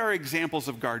what are examples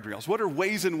of guardrails? What are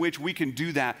ways in which we can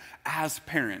do that as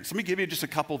parents? Let me give you just a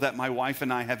couple that my wife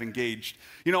and I have engaged.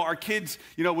 You know, our kids,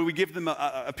 you know, when we give them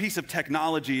a piece of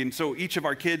technology, and so each of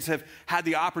our kids have had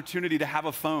the opportunity to have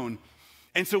a phone.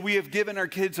 And so we have given our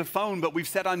kids a phone, but we've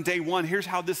said on day one, here's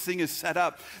how this thing is set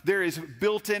up. There is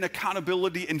built-in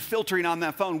accountability and filtering on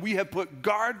that phone. We have put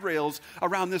guardrails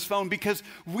around this phone because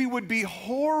we would be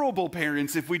horrible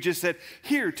parents if we just said,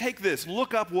 here, take this,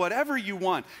 look up whatever you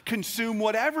want, consume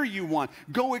whatever you want,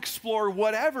 go explore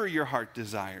whatever your heart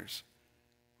desires.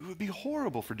 We would be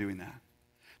horrible for doing that.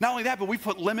 Not only that, but we've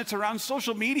put limits around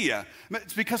social media.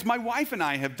 It's because my wife and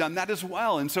I have done that as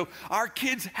well. And so our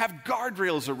kids have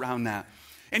guardrails around that.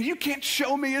 And you can't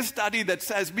show me a study that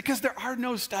says, because there are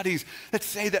no studies that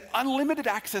say that unlimited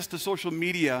access to social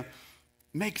media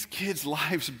makes kids'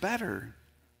 lives better.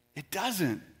 It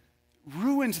doesn't. It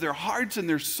ruins their hearts and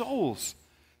their souls.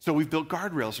 So we've built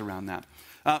guardrails around that.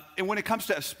 And when it comes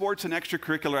to sports and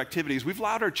extracurricular activities, we've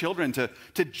allowed our children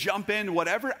to jump in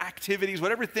whatever activities,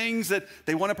 whatever things that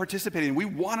they want to participate in. We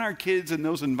want our kids in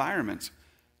those environments.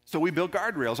 So we built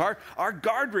guardrails. Our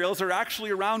guardrails are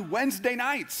actually around Wednesday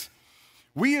nights.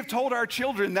 We have told our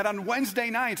children that on Wednesday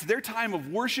nights, their time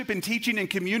of worship and teaching and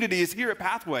community is here at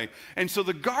Pathway. And so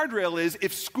the guardrail is,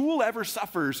 if school ever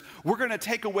suffers, we're going to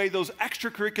take away those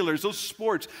extracurriculars, those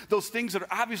sports, those things that are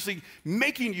obviously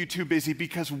making you too busy,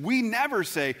 because we never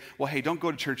say, well, hey, don't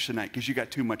go to church tonight because you got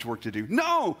too much work to do.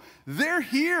 No, they're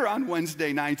here on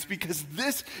Wednesday nights because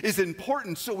this is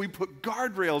important. So we put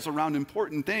guardrails around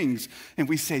important things. And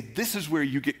we say, this is where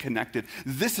you get connected.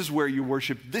 This is where you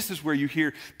worship. This is where you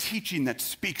hear teaching that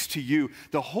speaks to you.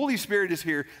 The Holy Spirit is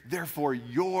here, therefore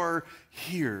you're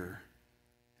here.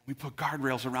 We put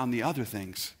guardrails around the other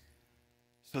things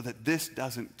so that this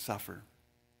doesn't suffer.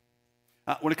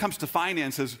 When it comes to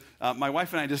finances, my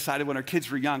wife and I decided when our kids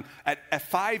were young, at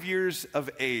 5 years of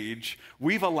age,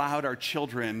 we've allowed our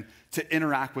children to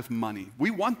interact with money. We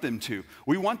want them to.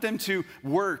 We want them to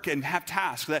work and have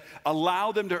tasks that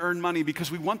allow them to earn money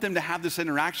because we want them to have this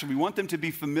interaction. We want them to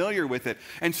be familiar with it.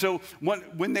 And so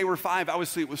when they were 5,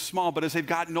 obviously it was small, but as they've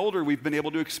gotten older, we've been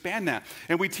able to expand that.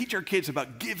 And we teach our kids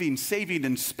about giving, saving,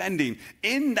 and spending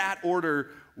in that order,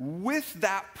 with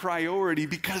that priority,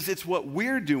 because it's what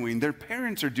we're doing. Their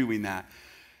parents are doing that.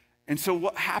 And so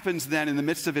what happens then in the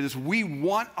midst of it is we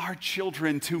want our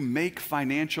children to make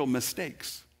financial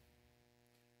mistakes.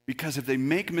 Because if they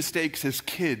make mistakes as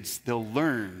kids, they'll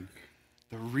learn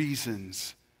the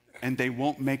reasons, and they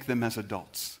won't make them as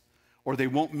adults. Or they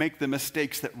won't make the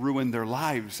mistakes that ruin their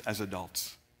lives as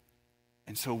adults.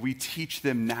 And so we teach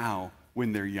them now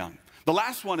when they're young. The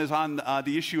last one is on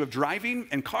the issue of driving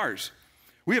and cars.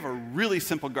 We have a really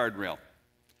simple guardrail.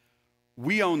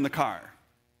 We own the car,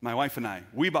 my wife and I.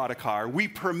 We bought a car. We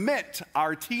permit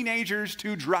our teenagers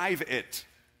to drive it.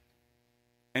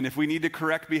 And if we need to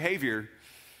correct behavior,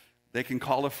 they can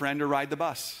call a friend or ride the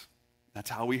bus. That's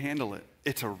how we handle it.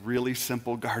 It's a really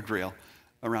simple guardrail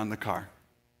around the car.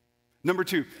 Number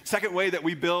 2, second way that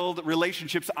we build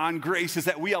relationships on grace is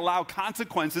that we allow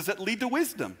consequences that lead to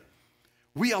wisdom.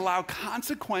 We allow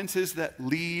consequences that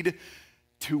lead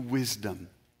to wisdom.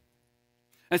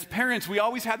 As parents, we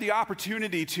always have the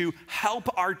opportunity to help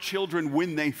our children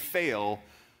when they fail,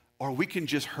 or we can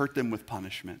just hurt them with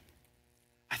punishment.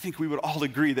 I think we would all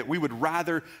agree that we would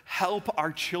rather help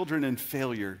our children in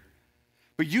failure.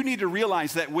 But you need to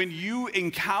realize that when you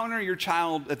encounter your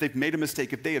child, that they've made a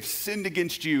mistake, if they have sinned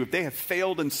against you, if they have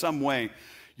failed in some way,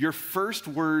 your first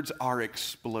words are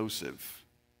explosive,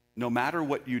 no matter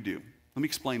what you do. Let me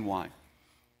explain why.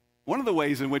 One of the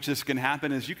ways in which this can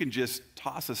happen is you can just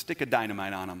toss a stick of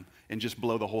dynamite on them and just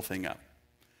blow the whole thing up.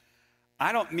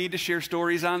 I don't need to share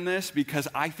stories on this because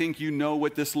I think you know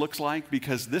what this looks like,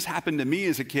 because this happened to me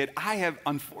as a kid. I have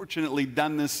unfortunately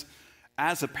done this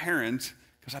as a parent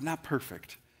because I'm not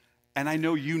perfect. And I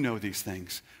know you know these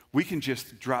things. We can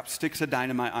just drop sticks of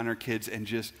dynamite on our kids and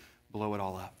just blow it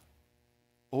all up.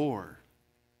 Or,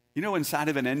 you know, inside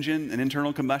of an engine, an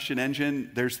internal combustion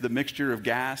engine, there's the mixture of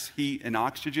gas, heat, and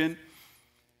oxygen,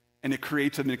 and it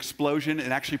creates an explosion.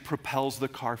 It actually propels the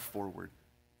car forward.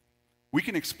 We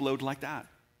can explode like that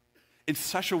in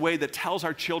such a way that tells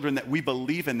our children that we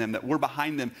believe in them, that we're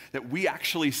behind them, that we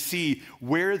actually see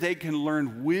where they can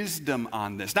learn wisdom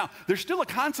on this. Now, there's still a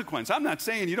consequence. I'm not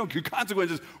saying you don't do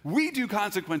consequences. We do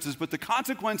consequences, but the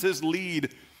consequences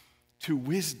lead to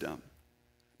wisdom.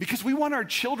 Because we want our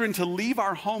children to leave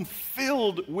our home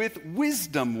filled with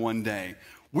wisdom one day.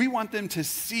 We want them to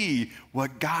see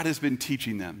what God has been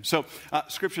teaching them. So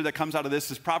scripture that comes out of this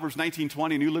is Proverbs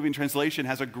 19:20. New Living Translation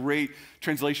has a great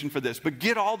translation for this. But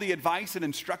get all the advice and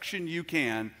instruction you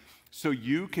can so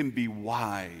you can be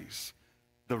wise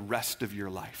the rest of your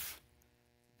life.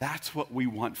 That's what we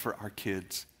want for our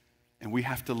kids. And we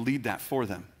have to lead that for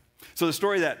them. So the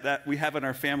story that we have in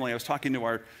our family, I was talking to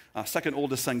our second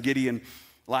oldest son, Gideon,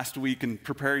 last week in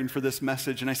preparing for this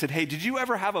message, and I said, hey, did you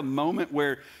ever have a moment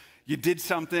where you did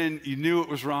something, you knew it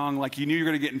was wrong, like you knew you were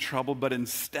going to get in trouble, but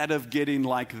instead of getting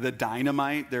like the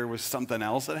dynamite, there was something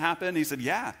else that happened? He said,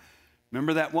 yeah.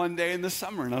 Remember that one day in the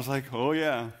summer? And I was like, oh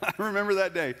yeah, I remember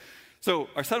that day. So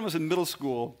our son was in middle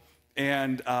school,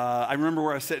 and I remember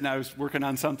where I was sitting, I was working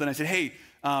on something. I said, hey,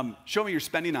 show me your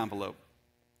spending envelope.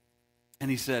 And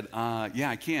he said, yeah,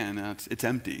 I can. It's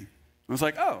empty. I was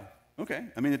like, oh, okay.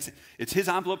 I mean, it's his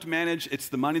envelope to manage. It's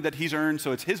the money that he's earned,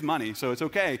 so it's his money, so it's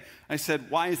okay. I said,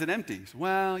 why is it empty? He said,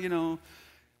 well, you know,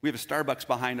 we have a Starbucks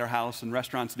behind our house and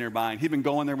restaurants nearby, and he'd been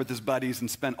going there with his buddies and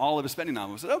spent all of his spending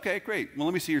envelope. I said, okay, great. Well,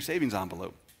 let me see your savings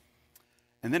envelope.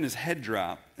 And then his head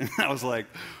dropped, and I was like,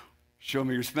 show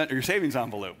me your savings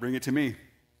envelope. Bring it to me.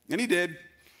 And he did.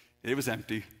 It was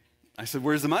empty. I said,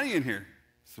 where's the money in here?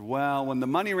 He said, well, when the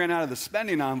money ran out of the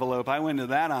spending envelope, I went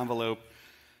into that envelope,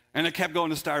 and I kept going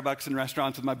to Starbucks and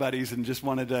restaurants with my buddies and just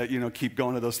wanted to, you know, keep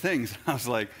going to those things. I was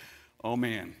like, oh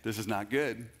man, this is not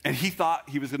good. And he thought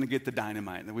he was going to get the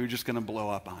dynamite, that we were just going to blow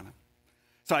up on him.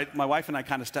 So my wife and I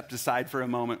kind of stepped aside for a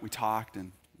moment. We talked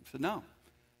and said, no,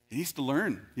 he needs to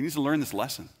learn. He needs to learn this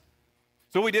lesson.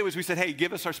 So what we did was we said, hey,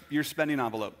 give us your spending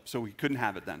envelope. So we couldn't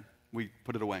have it then. We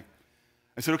put it away.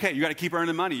 I said, okay, you got to keep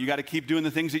earning money. You got to keep doing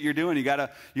the things that you're doing. You got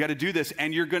to do this,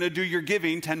 and you're going to do your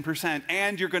giving 10%,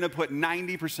 and you're going to put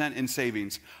 90% in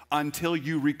savings until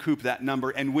you recoup that number.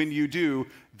 And when you do,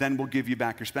 then we'll give you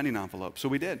back your spending envelope. So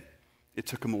we did. It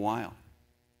took him a while.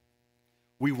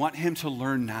 We want him to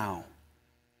learn now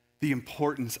the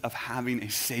importance of having a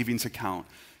savings account,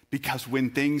 because when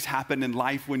things happen in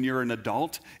life when you're an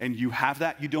adult and you have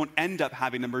that, you don't end up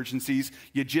having emergencies.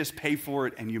 You just pay for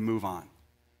it and you move on.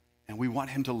 And we want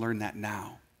him to learn that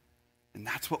now. And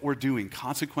that's what we're doing.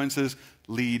 Consequences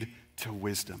lead to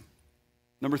wisdom.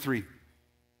 Number 3,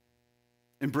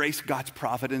 embrace God's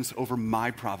providence over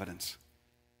my providence.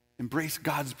 Embrace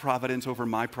God's providence over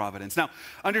my providence. Now,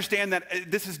 understand that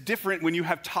this is different when you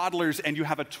have toddlers and you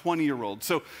have a 20-year-old.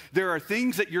 So there are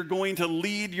things that you're going to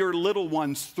lead your little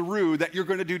ones through that you're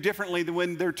going to do differently than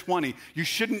when they're 20. You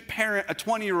shouldn't parent a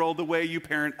 20-year-old the way you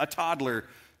parent a toddler.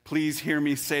 Please hear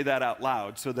me say that out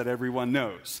loud so that everyone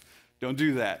knows. Don't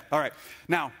do that. All right.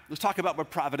 Now, let's talk about what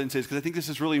providence is, because I think this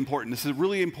is really important. This is a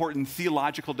really important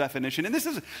theological definition. And this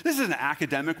is an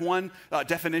academic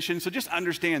definition. So just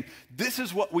understand, this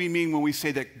is what we mean when we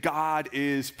say that God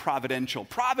is providential.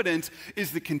 Providence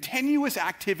is the continuous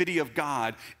activity of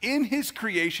God in his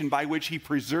creation by which he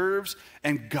preserves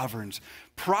and governs.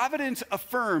 Providence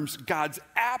affirms God's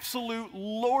absolute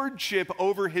lordship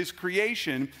over his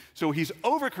creation, so he's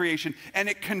over creation, and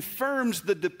it confirms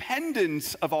the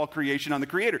dependence of all creation on the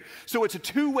Creator. So it's a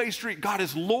two-way street. God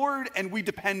is Lord, and we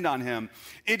depend on him.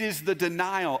 It is the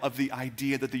denial of the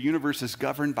idea that the universe is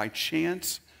governed by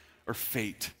chance or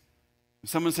fate.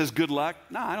 If someone says, good luck,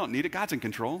 no, I don't need it. God's in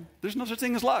control. There's no such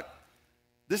thing as luck.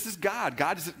 This is God.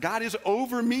 God is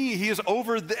over me. He is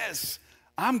over this.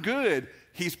 I'm good.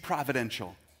 He's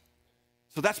providential.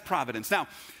 So that's providence. Now,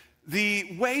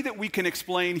 the way that we can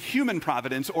explain human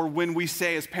providence, or when we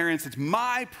say as parents, it's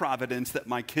my providence that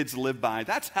my kids live by,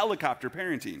 that's helicopter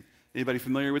parenting. Anybody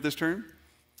familiar with this term?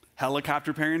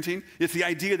 Helicopter parenting. It's the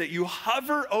idea that you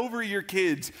hover over your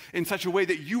kids in such a way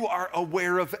that you are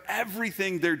aware of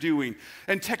everything they're doing.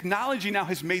 And technology now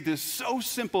has made this so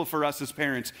simple for us as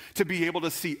parents to be able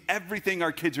to see everything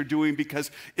our kids are doing,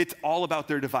 because it's all about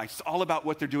their device. It's all about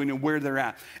what they're doing and where they're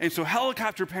at. And so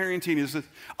helicopter parenting is an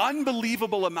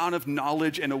unbelievable amount of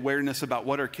knowledge and awareness about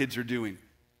what our kids are doing.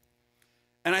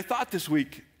 And I thought this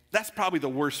week, that's probably the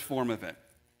worst form of it.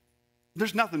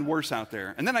 There's nothing worse out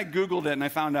there. And then I Googled it and I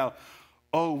found out,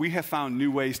 oh, we have found new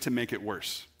ways to make it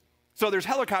worse. So there's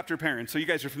helicopter parents. So you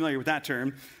guys are familiar with that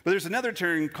term. But there's another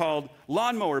term called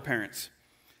lawnmower parents.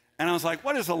 And I was like,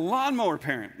 what is a lawnmower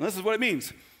parent? This is what it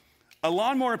means. A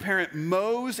lawnmower parent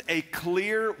mows a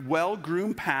clear,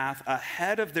 well-groomed path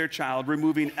ahead of their child,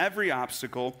 removing every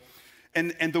obstacle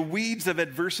and the weeds of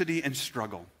adversity and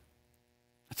struggle.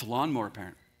 That's a lawnmower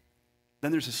parent.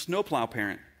 Then there's a snowplow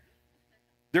parent.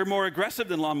 They're more aggressive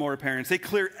than lawnmower parents. They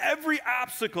clear every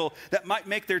obstacle that might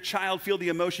make their child feel the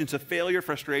emotions of failure,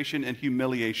 frustration, and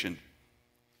humiliation.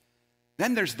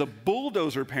 Then there's the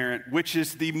bulldozer parent, which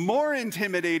is the more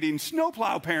intimidating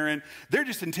snowplow parent. They're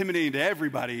just intimidating to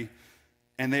everybody,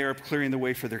 and they are clearing the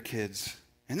way for their kids.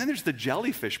 And then there's the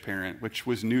jellyfish parent, which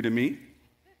was new to me.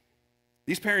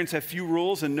 These parents have few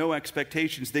rules and no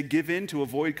expectations. They give in to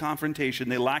avoid confrontation.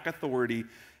 They lack authority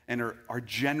and are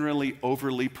generally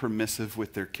overly permissive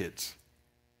with their kids.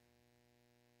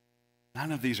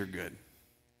 None of these are good.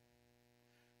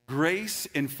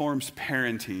 Grace-informed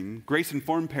parenting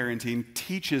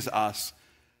teaches us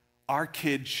our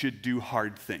kids should do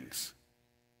hard things.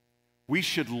 We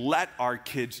should let our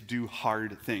kids do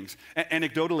hard things.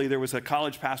 Anecdotally, there was a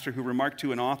college pastor who remarked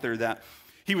to an author that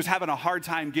he was having a hard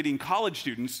time getting college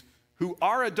students, who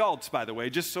are adults, by the way,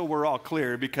 just so we're all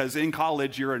clear, because in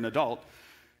college you're an adult.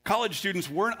 College students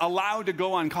weren't allowed to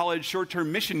go on college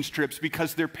short-term missions trips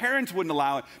because their parents wouldn't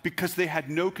allow it because they had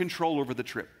no control over the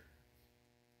trip.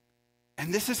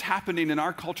 And this is happening in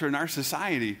our culture, in our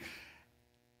society.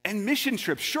 And mission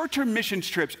trips, short-term mission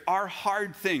trips are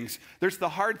hard things. There's the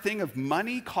hard thing of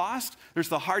money cost. There's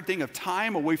the hard thing of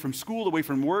time away from school, away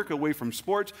from work, away from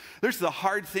sports. There's the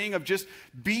hard thing of just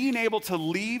being able to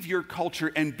leave your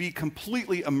culture and be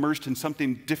completely immersed in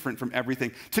something different from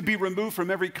everything, to be removed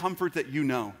from every comfort that you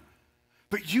know.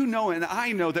 But you know and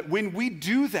I know that when we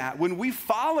do that, when we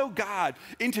follow God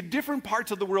into different parts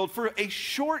of the world for a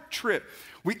short trip,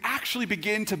 we actually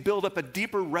begin to build up a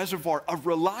deeper reservoir of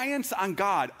reliance on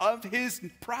God, of His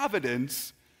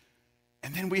providence,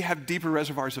 and then we have deeper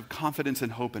reservoirs of confidence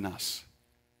and hope in us.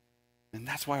 And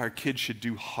that's why our kids should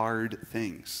do hard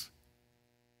things.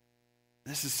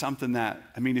 This is something that,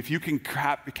 if you can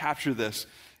capture this,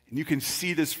 and you can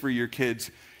see this for your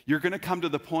kids, you're going to come to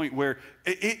the point where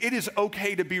it is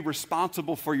okay to be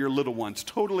responsible for your little ones.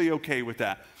 Totally okay with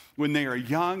that. When they are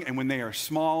young and when they are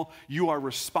small, you are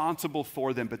responsible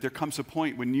for them. But there comes a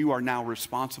point when you are now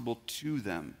responsible to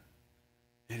them.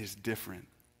 It is different.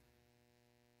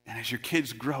 And as your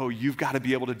kids grow, you've got to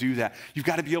be able to do that. You've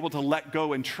got to be able to let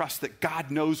go and trust that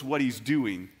God knows what He's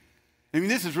doing.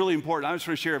 This is really important. I just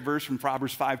want to share a verse from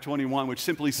Proverbs 5:21, which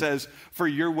simply says, "For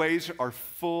your ways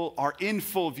are in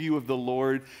full view of the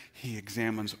Lord. He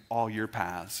examines all your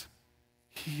paths."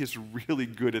 He is really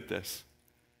good at this.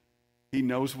 He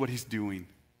knows what He's doing.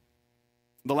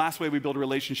 The last way we build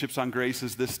relationships on grace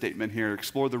is this statement here: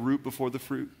 explore the root before the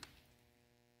fruit.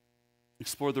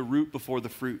 Explore the root before the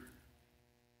fruit.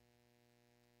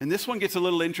 And this one gets a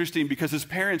little interesting because as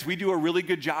parents, we do a really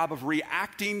good job of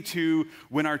reacting to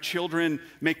when our children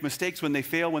make mistakes, when they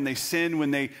fail, when they sin, when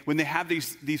they have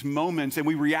these moments, and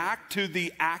we react to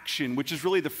the action, which is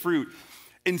really the fruit,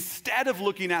 instead of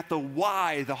looking at the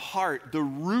why, the heart, the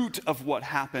root of what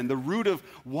happened, the root of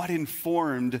what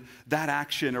informed that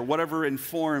action or whatever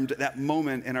informed that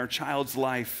moment in our child's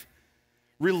life.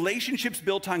 Relationships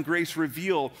built on grace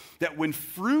reveal that when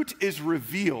fruit is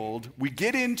revealed, we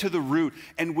get into the root,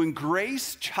 and when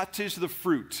grace touches the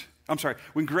root,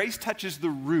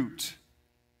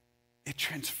 it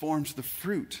transforms the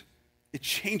fruit. It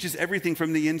changes everything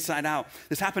from the inside out.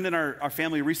 This happened in our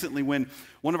family recently when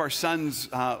one of our sons,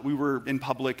 we were in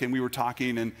public and we were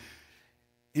talking, and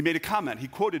he made a comment. He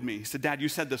quoted me. He said, "Dad, you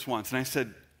said this once." And I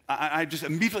said, I just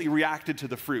immediately reacted to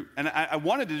the fruit. And I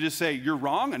wanted to just say, "You're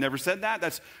wrong. I never said that.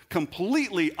 That's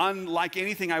completely unlike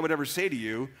anything I would ever say to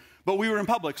you." But we were in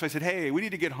public, so I said, "Hey, we need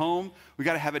to get home. We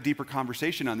got to have a deeper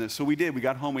conversation on this." So we did. We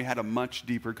got home. We had a much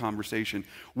deeper conversation.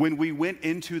 When we went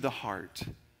into the heart,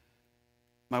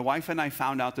 my wife and I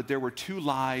found out that there were 2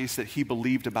 lies that he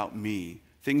believed about me,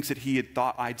 things that he had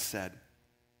thought I'd said.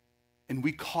 And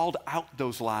we called out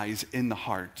those lies in the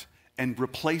heart and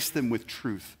replaced them with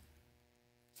truth,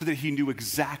 so that he knew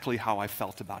exactly how I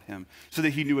felt about him, so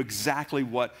that he knew exactly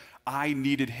what I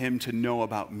needed him to know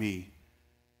about me.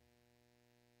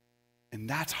 And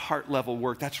that's heart level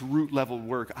work. That's root level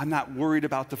work. I'm not worried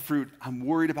about the fruit. I'm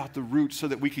worried about the root so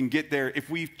that we can get there.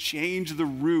 If we change the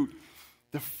root,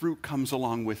 the fruit comes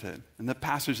along with it. And the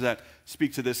passage that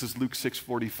speaks to this is Luke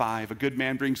 6:45. "A good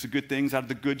man brings the good things out of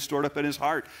the good stored up in his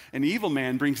heart. An evil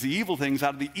man brings the evil things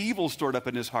out of the evil stored up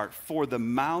in his heart. For the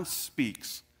mouth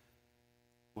speaks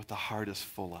what the heart is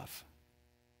full of."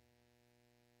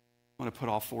 I want to put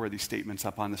all 4 of these statements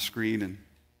up on the screen. And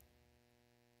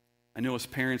I know as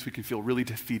parents, we can feel really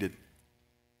defeated.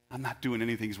 I'm not doing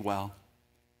anything well.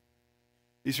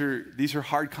 These are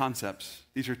hard concepts.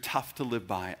 These are tough to live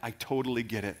by. I totally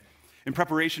get it. In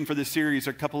preparation for this series,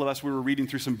 a couple of us, we were reading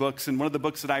through some books, and one of the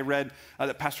books that I read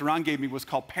that Pastor Ron gave me was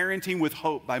called Parenting with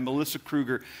Hope by Melissa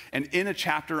Kruger. And in a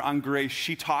chapter on grace,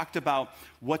 she talked about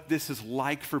what this is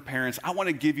like for parents. I want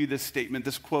to give you this statement,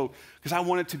 this quote, because I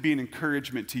want it to be an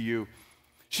encouragement to you.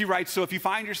 She writes, "So if you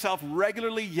find yourself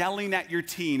regularly yelling at your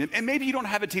teen," and maybe you don't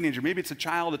have a teenager, maybe it's a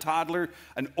child, a toddler,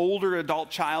 an older adult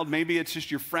child, maybe it's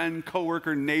just your friend,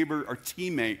 coworker, neighbor, or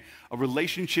teammate, a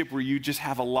relationship where you just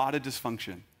have a lot of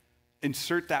dysfunction.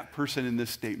 Insert that person in this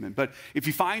statement. But if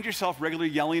you find yourself regularly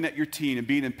yelling at your teen and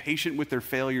being impatient with their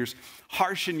failures,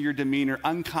 harsh in your demeanor,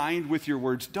 unkind with your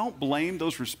words, don't blame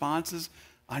those responses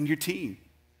on your teen.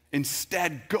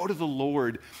 Instead, go to the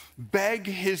Lord, beg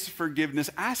His forgiveness,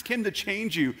 ask Him to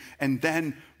change you, and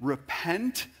then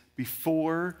repent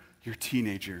before your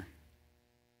teenager.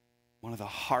 one of the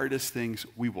hardest things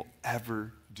we will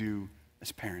ever do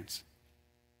as parents.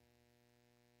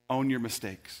 Own your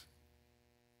mistakes.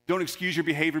 Don't excuse your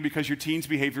behavior because your teen's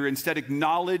behavior. Instead,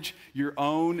 acknowledge your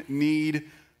own need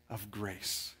of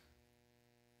grace.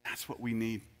 That's what we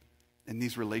need in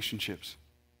these relationships.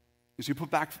 As you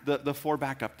put back the 4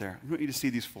 back up there, I want you to see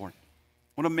these 4. I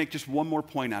want to make just one more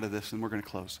point out of this, and we're going to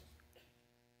close.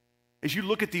 As you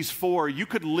look at these 4, you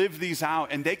could live these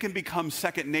out, and they can become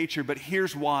second nature, but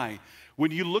here's why.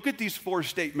 When you look at these 4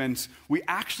 statements, we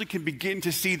actually can begin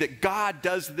to see that God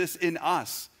does this in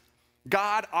us.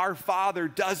 God, our Father,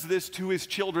 does this to his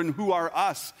children who are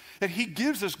us. That he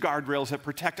gives us guardrails that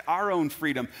protect our own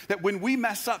freedom. That when we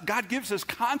mess up, God gives us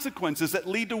consequences that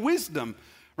lead to wisdom.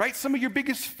 Right? Some of your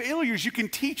biggest failures you can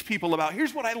teach people about.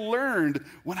 Here's what I learned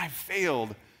when I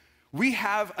failed. We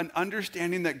have an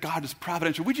understanding that God is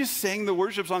providential. We just sang the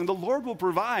worship song, the Lord will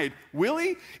provide. Will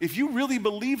he? If you really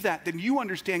believe that, then you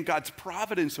understand God's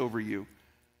providence over you.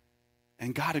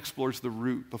 And God explores the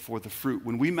root before the fruit.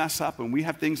 When we mess up, when we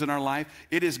have things in our life,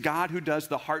 it is God who does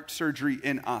the heart surgery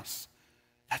in us.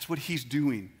 That's what he's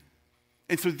doing.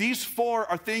 And so these 4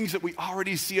 are things that we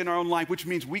already see in our own life, which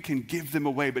means we can give them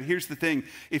away. But here's the thing.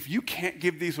 If you can't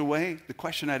give these away, the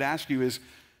question I'd ask you is,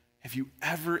 have you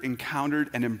ever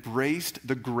encountered and embraced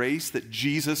the grace that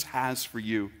Jesus has for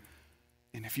you?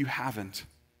 And if you haven't,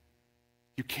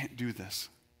 you can't do this.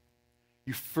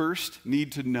 You first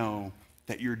need to know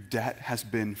that your debt has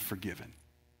been forgiven.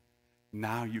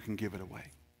 Now you can give it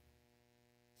away.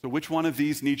 So which one of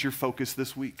these needs your focus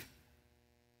this week?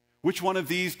 Which one of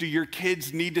these do your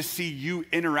kids need to see you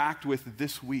interact with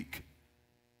this week?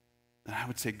 And I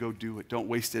would say go do it. Don't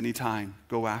waste any time.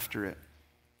 Go after it.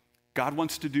 God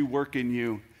wants to do work in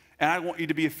you. And I want you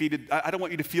to be defeated. I don't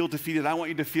want you to feel defeated. I want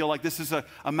you to feel like this is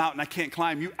a mountain I can't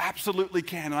climb. You absolutely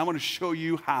can, and I want to show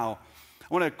you how.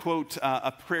 I want to quote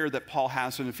a prayer that Paul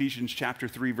has in Ephesians chapter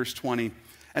 3, verse 20.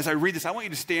 As I read this, I want you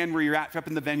to stand where you're at. If you're up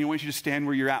in the venue, I want you to stand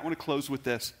where you're at. I want to close with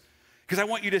this because I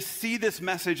want you to see this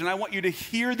message and I want you to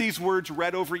hear these words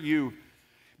read over you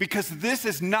because this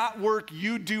is not work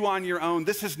you do on your own.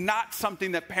 This is not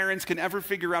something that parents can ever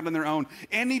figure out on their own.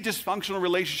 Any dysfunctional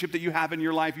relationship that you have in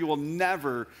your life, you will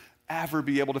never, ever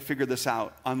be able to figure this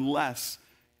out unless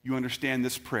you understand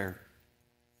this prayer.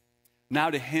 Now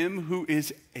to him who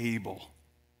is able.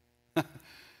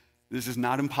 This is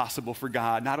not impossible for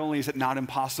God. Not only is it not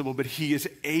impossible, but he is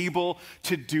able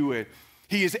to do it.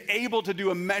 He is able to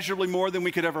do immeasurably more than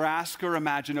we could ever ask or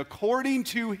imagine, according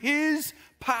to his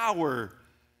power.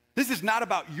 This is not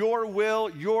about your will,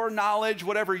 your knowledge,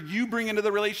 whatever you bring into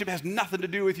the relationship has nothing to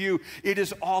do with you. It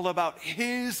is all about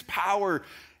his power,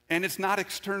 and it's not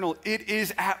external. It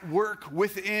is at work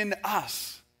within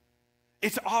us.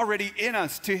 It's already in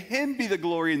us. To him be the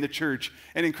glory in the church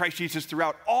and in Christ Jesus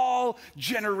throughout all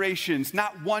generations,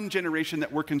 not one generation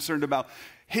that we're concerned about.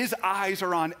 His eyes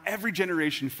are on every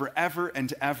generation forever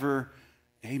and ever.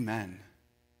 Amen.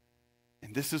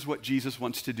 And this is what Jesus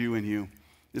wants to do in you.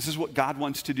 This is what God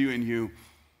wants to do in you.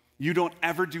 You don't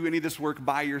ever do any of this work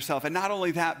by yourself. And not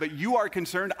only that, but you are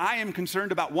concerned. I am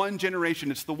concerned about one generation.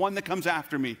 It's the one that comes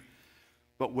after me.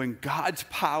 But when God's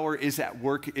power is at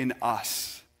work in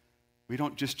us, we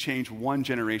don't just change one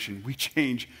generation. We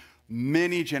change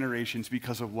many generations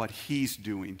because of what he's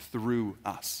doing through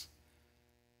us.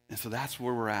 And so that's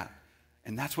where we're at.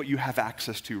 And that's what you have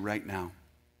access to right now.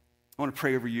 I want to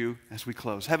pray over you as we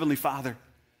close. Heavenly Father,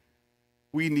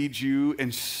 we need you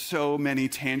in so many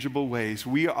tangible ways.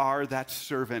 We are that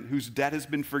servant whose debt has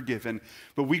been forgiven.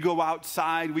 But we go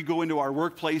outside, we go into our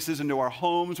workplaces, into our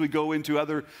homes, we go into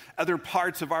other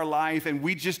parts of our life, and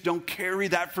we just don't carry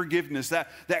that forgiveness,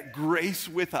 that grace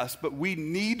with us. But we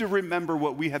need to remember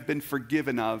what we have been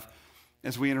forgiven of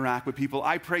as we interact with people.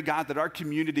 I pray, God, that our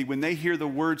community, when they hear the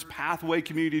words Pathway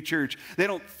Community Church, they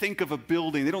don't think of a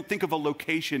building, they don't think of a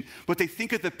location, but they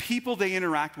think of the people they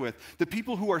interact with, the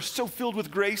people who are so filled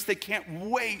with grace, they can't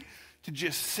wait to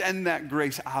just send that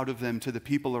grace out of them to the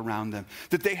people around them,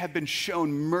 that they have been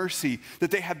shown mercy, that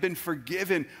they have been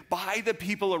forgiven by the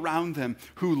people around them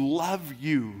who love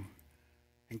you.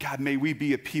 And God, may we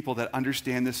be a people that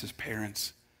understand this as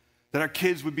parents, that our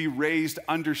kids would be raised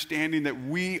understanding that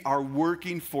we are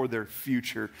working for their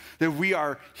future, that we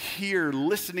are here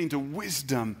listening to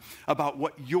wisdom about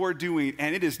what you're doing,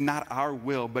 and it is not our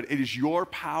will, but it is your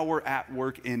power at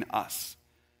work in us.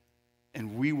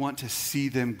 And we want to see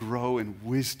them grow in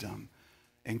wisdom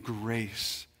and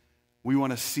grace. We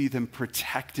want to see them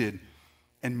protected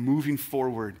and moving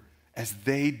forward as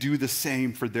they do the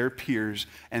same for their peers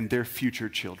and their future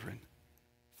children.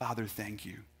 Father, thank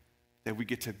you that we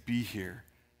get to be here,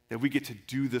 that we get to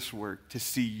do this work, to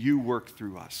see you work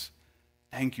through us.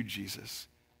 Thank you, Jesus.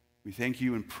 We thank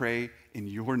you and pray in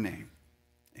your name.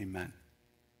 Amen.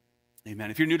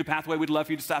 Amen. If you're new to Pathway, we'd love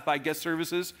for you to stop by guest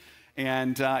services.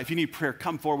 And if you need prayer,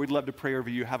 come forward. We'd love to pray over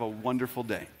you. Have a wonderful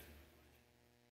day.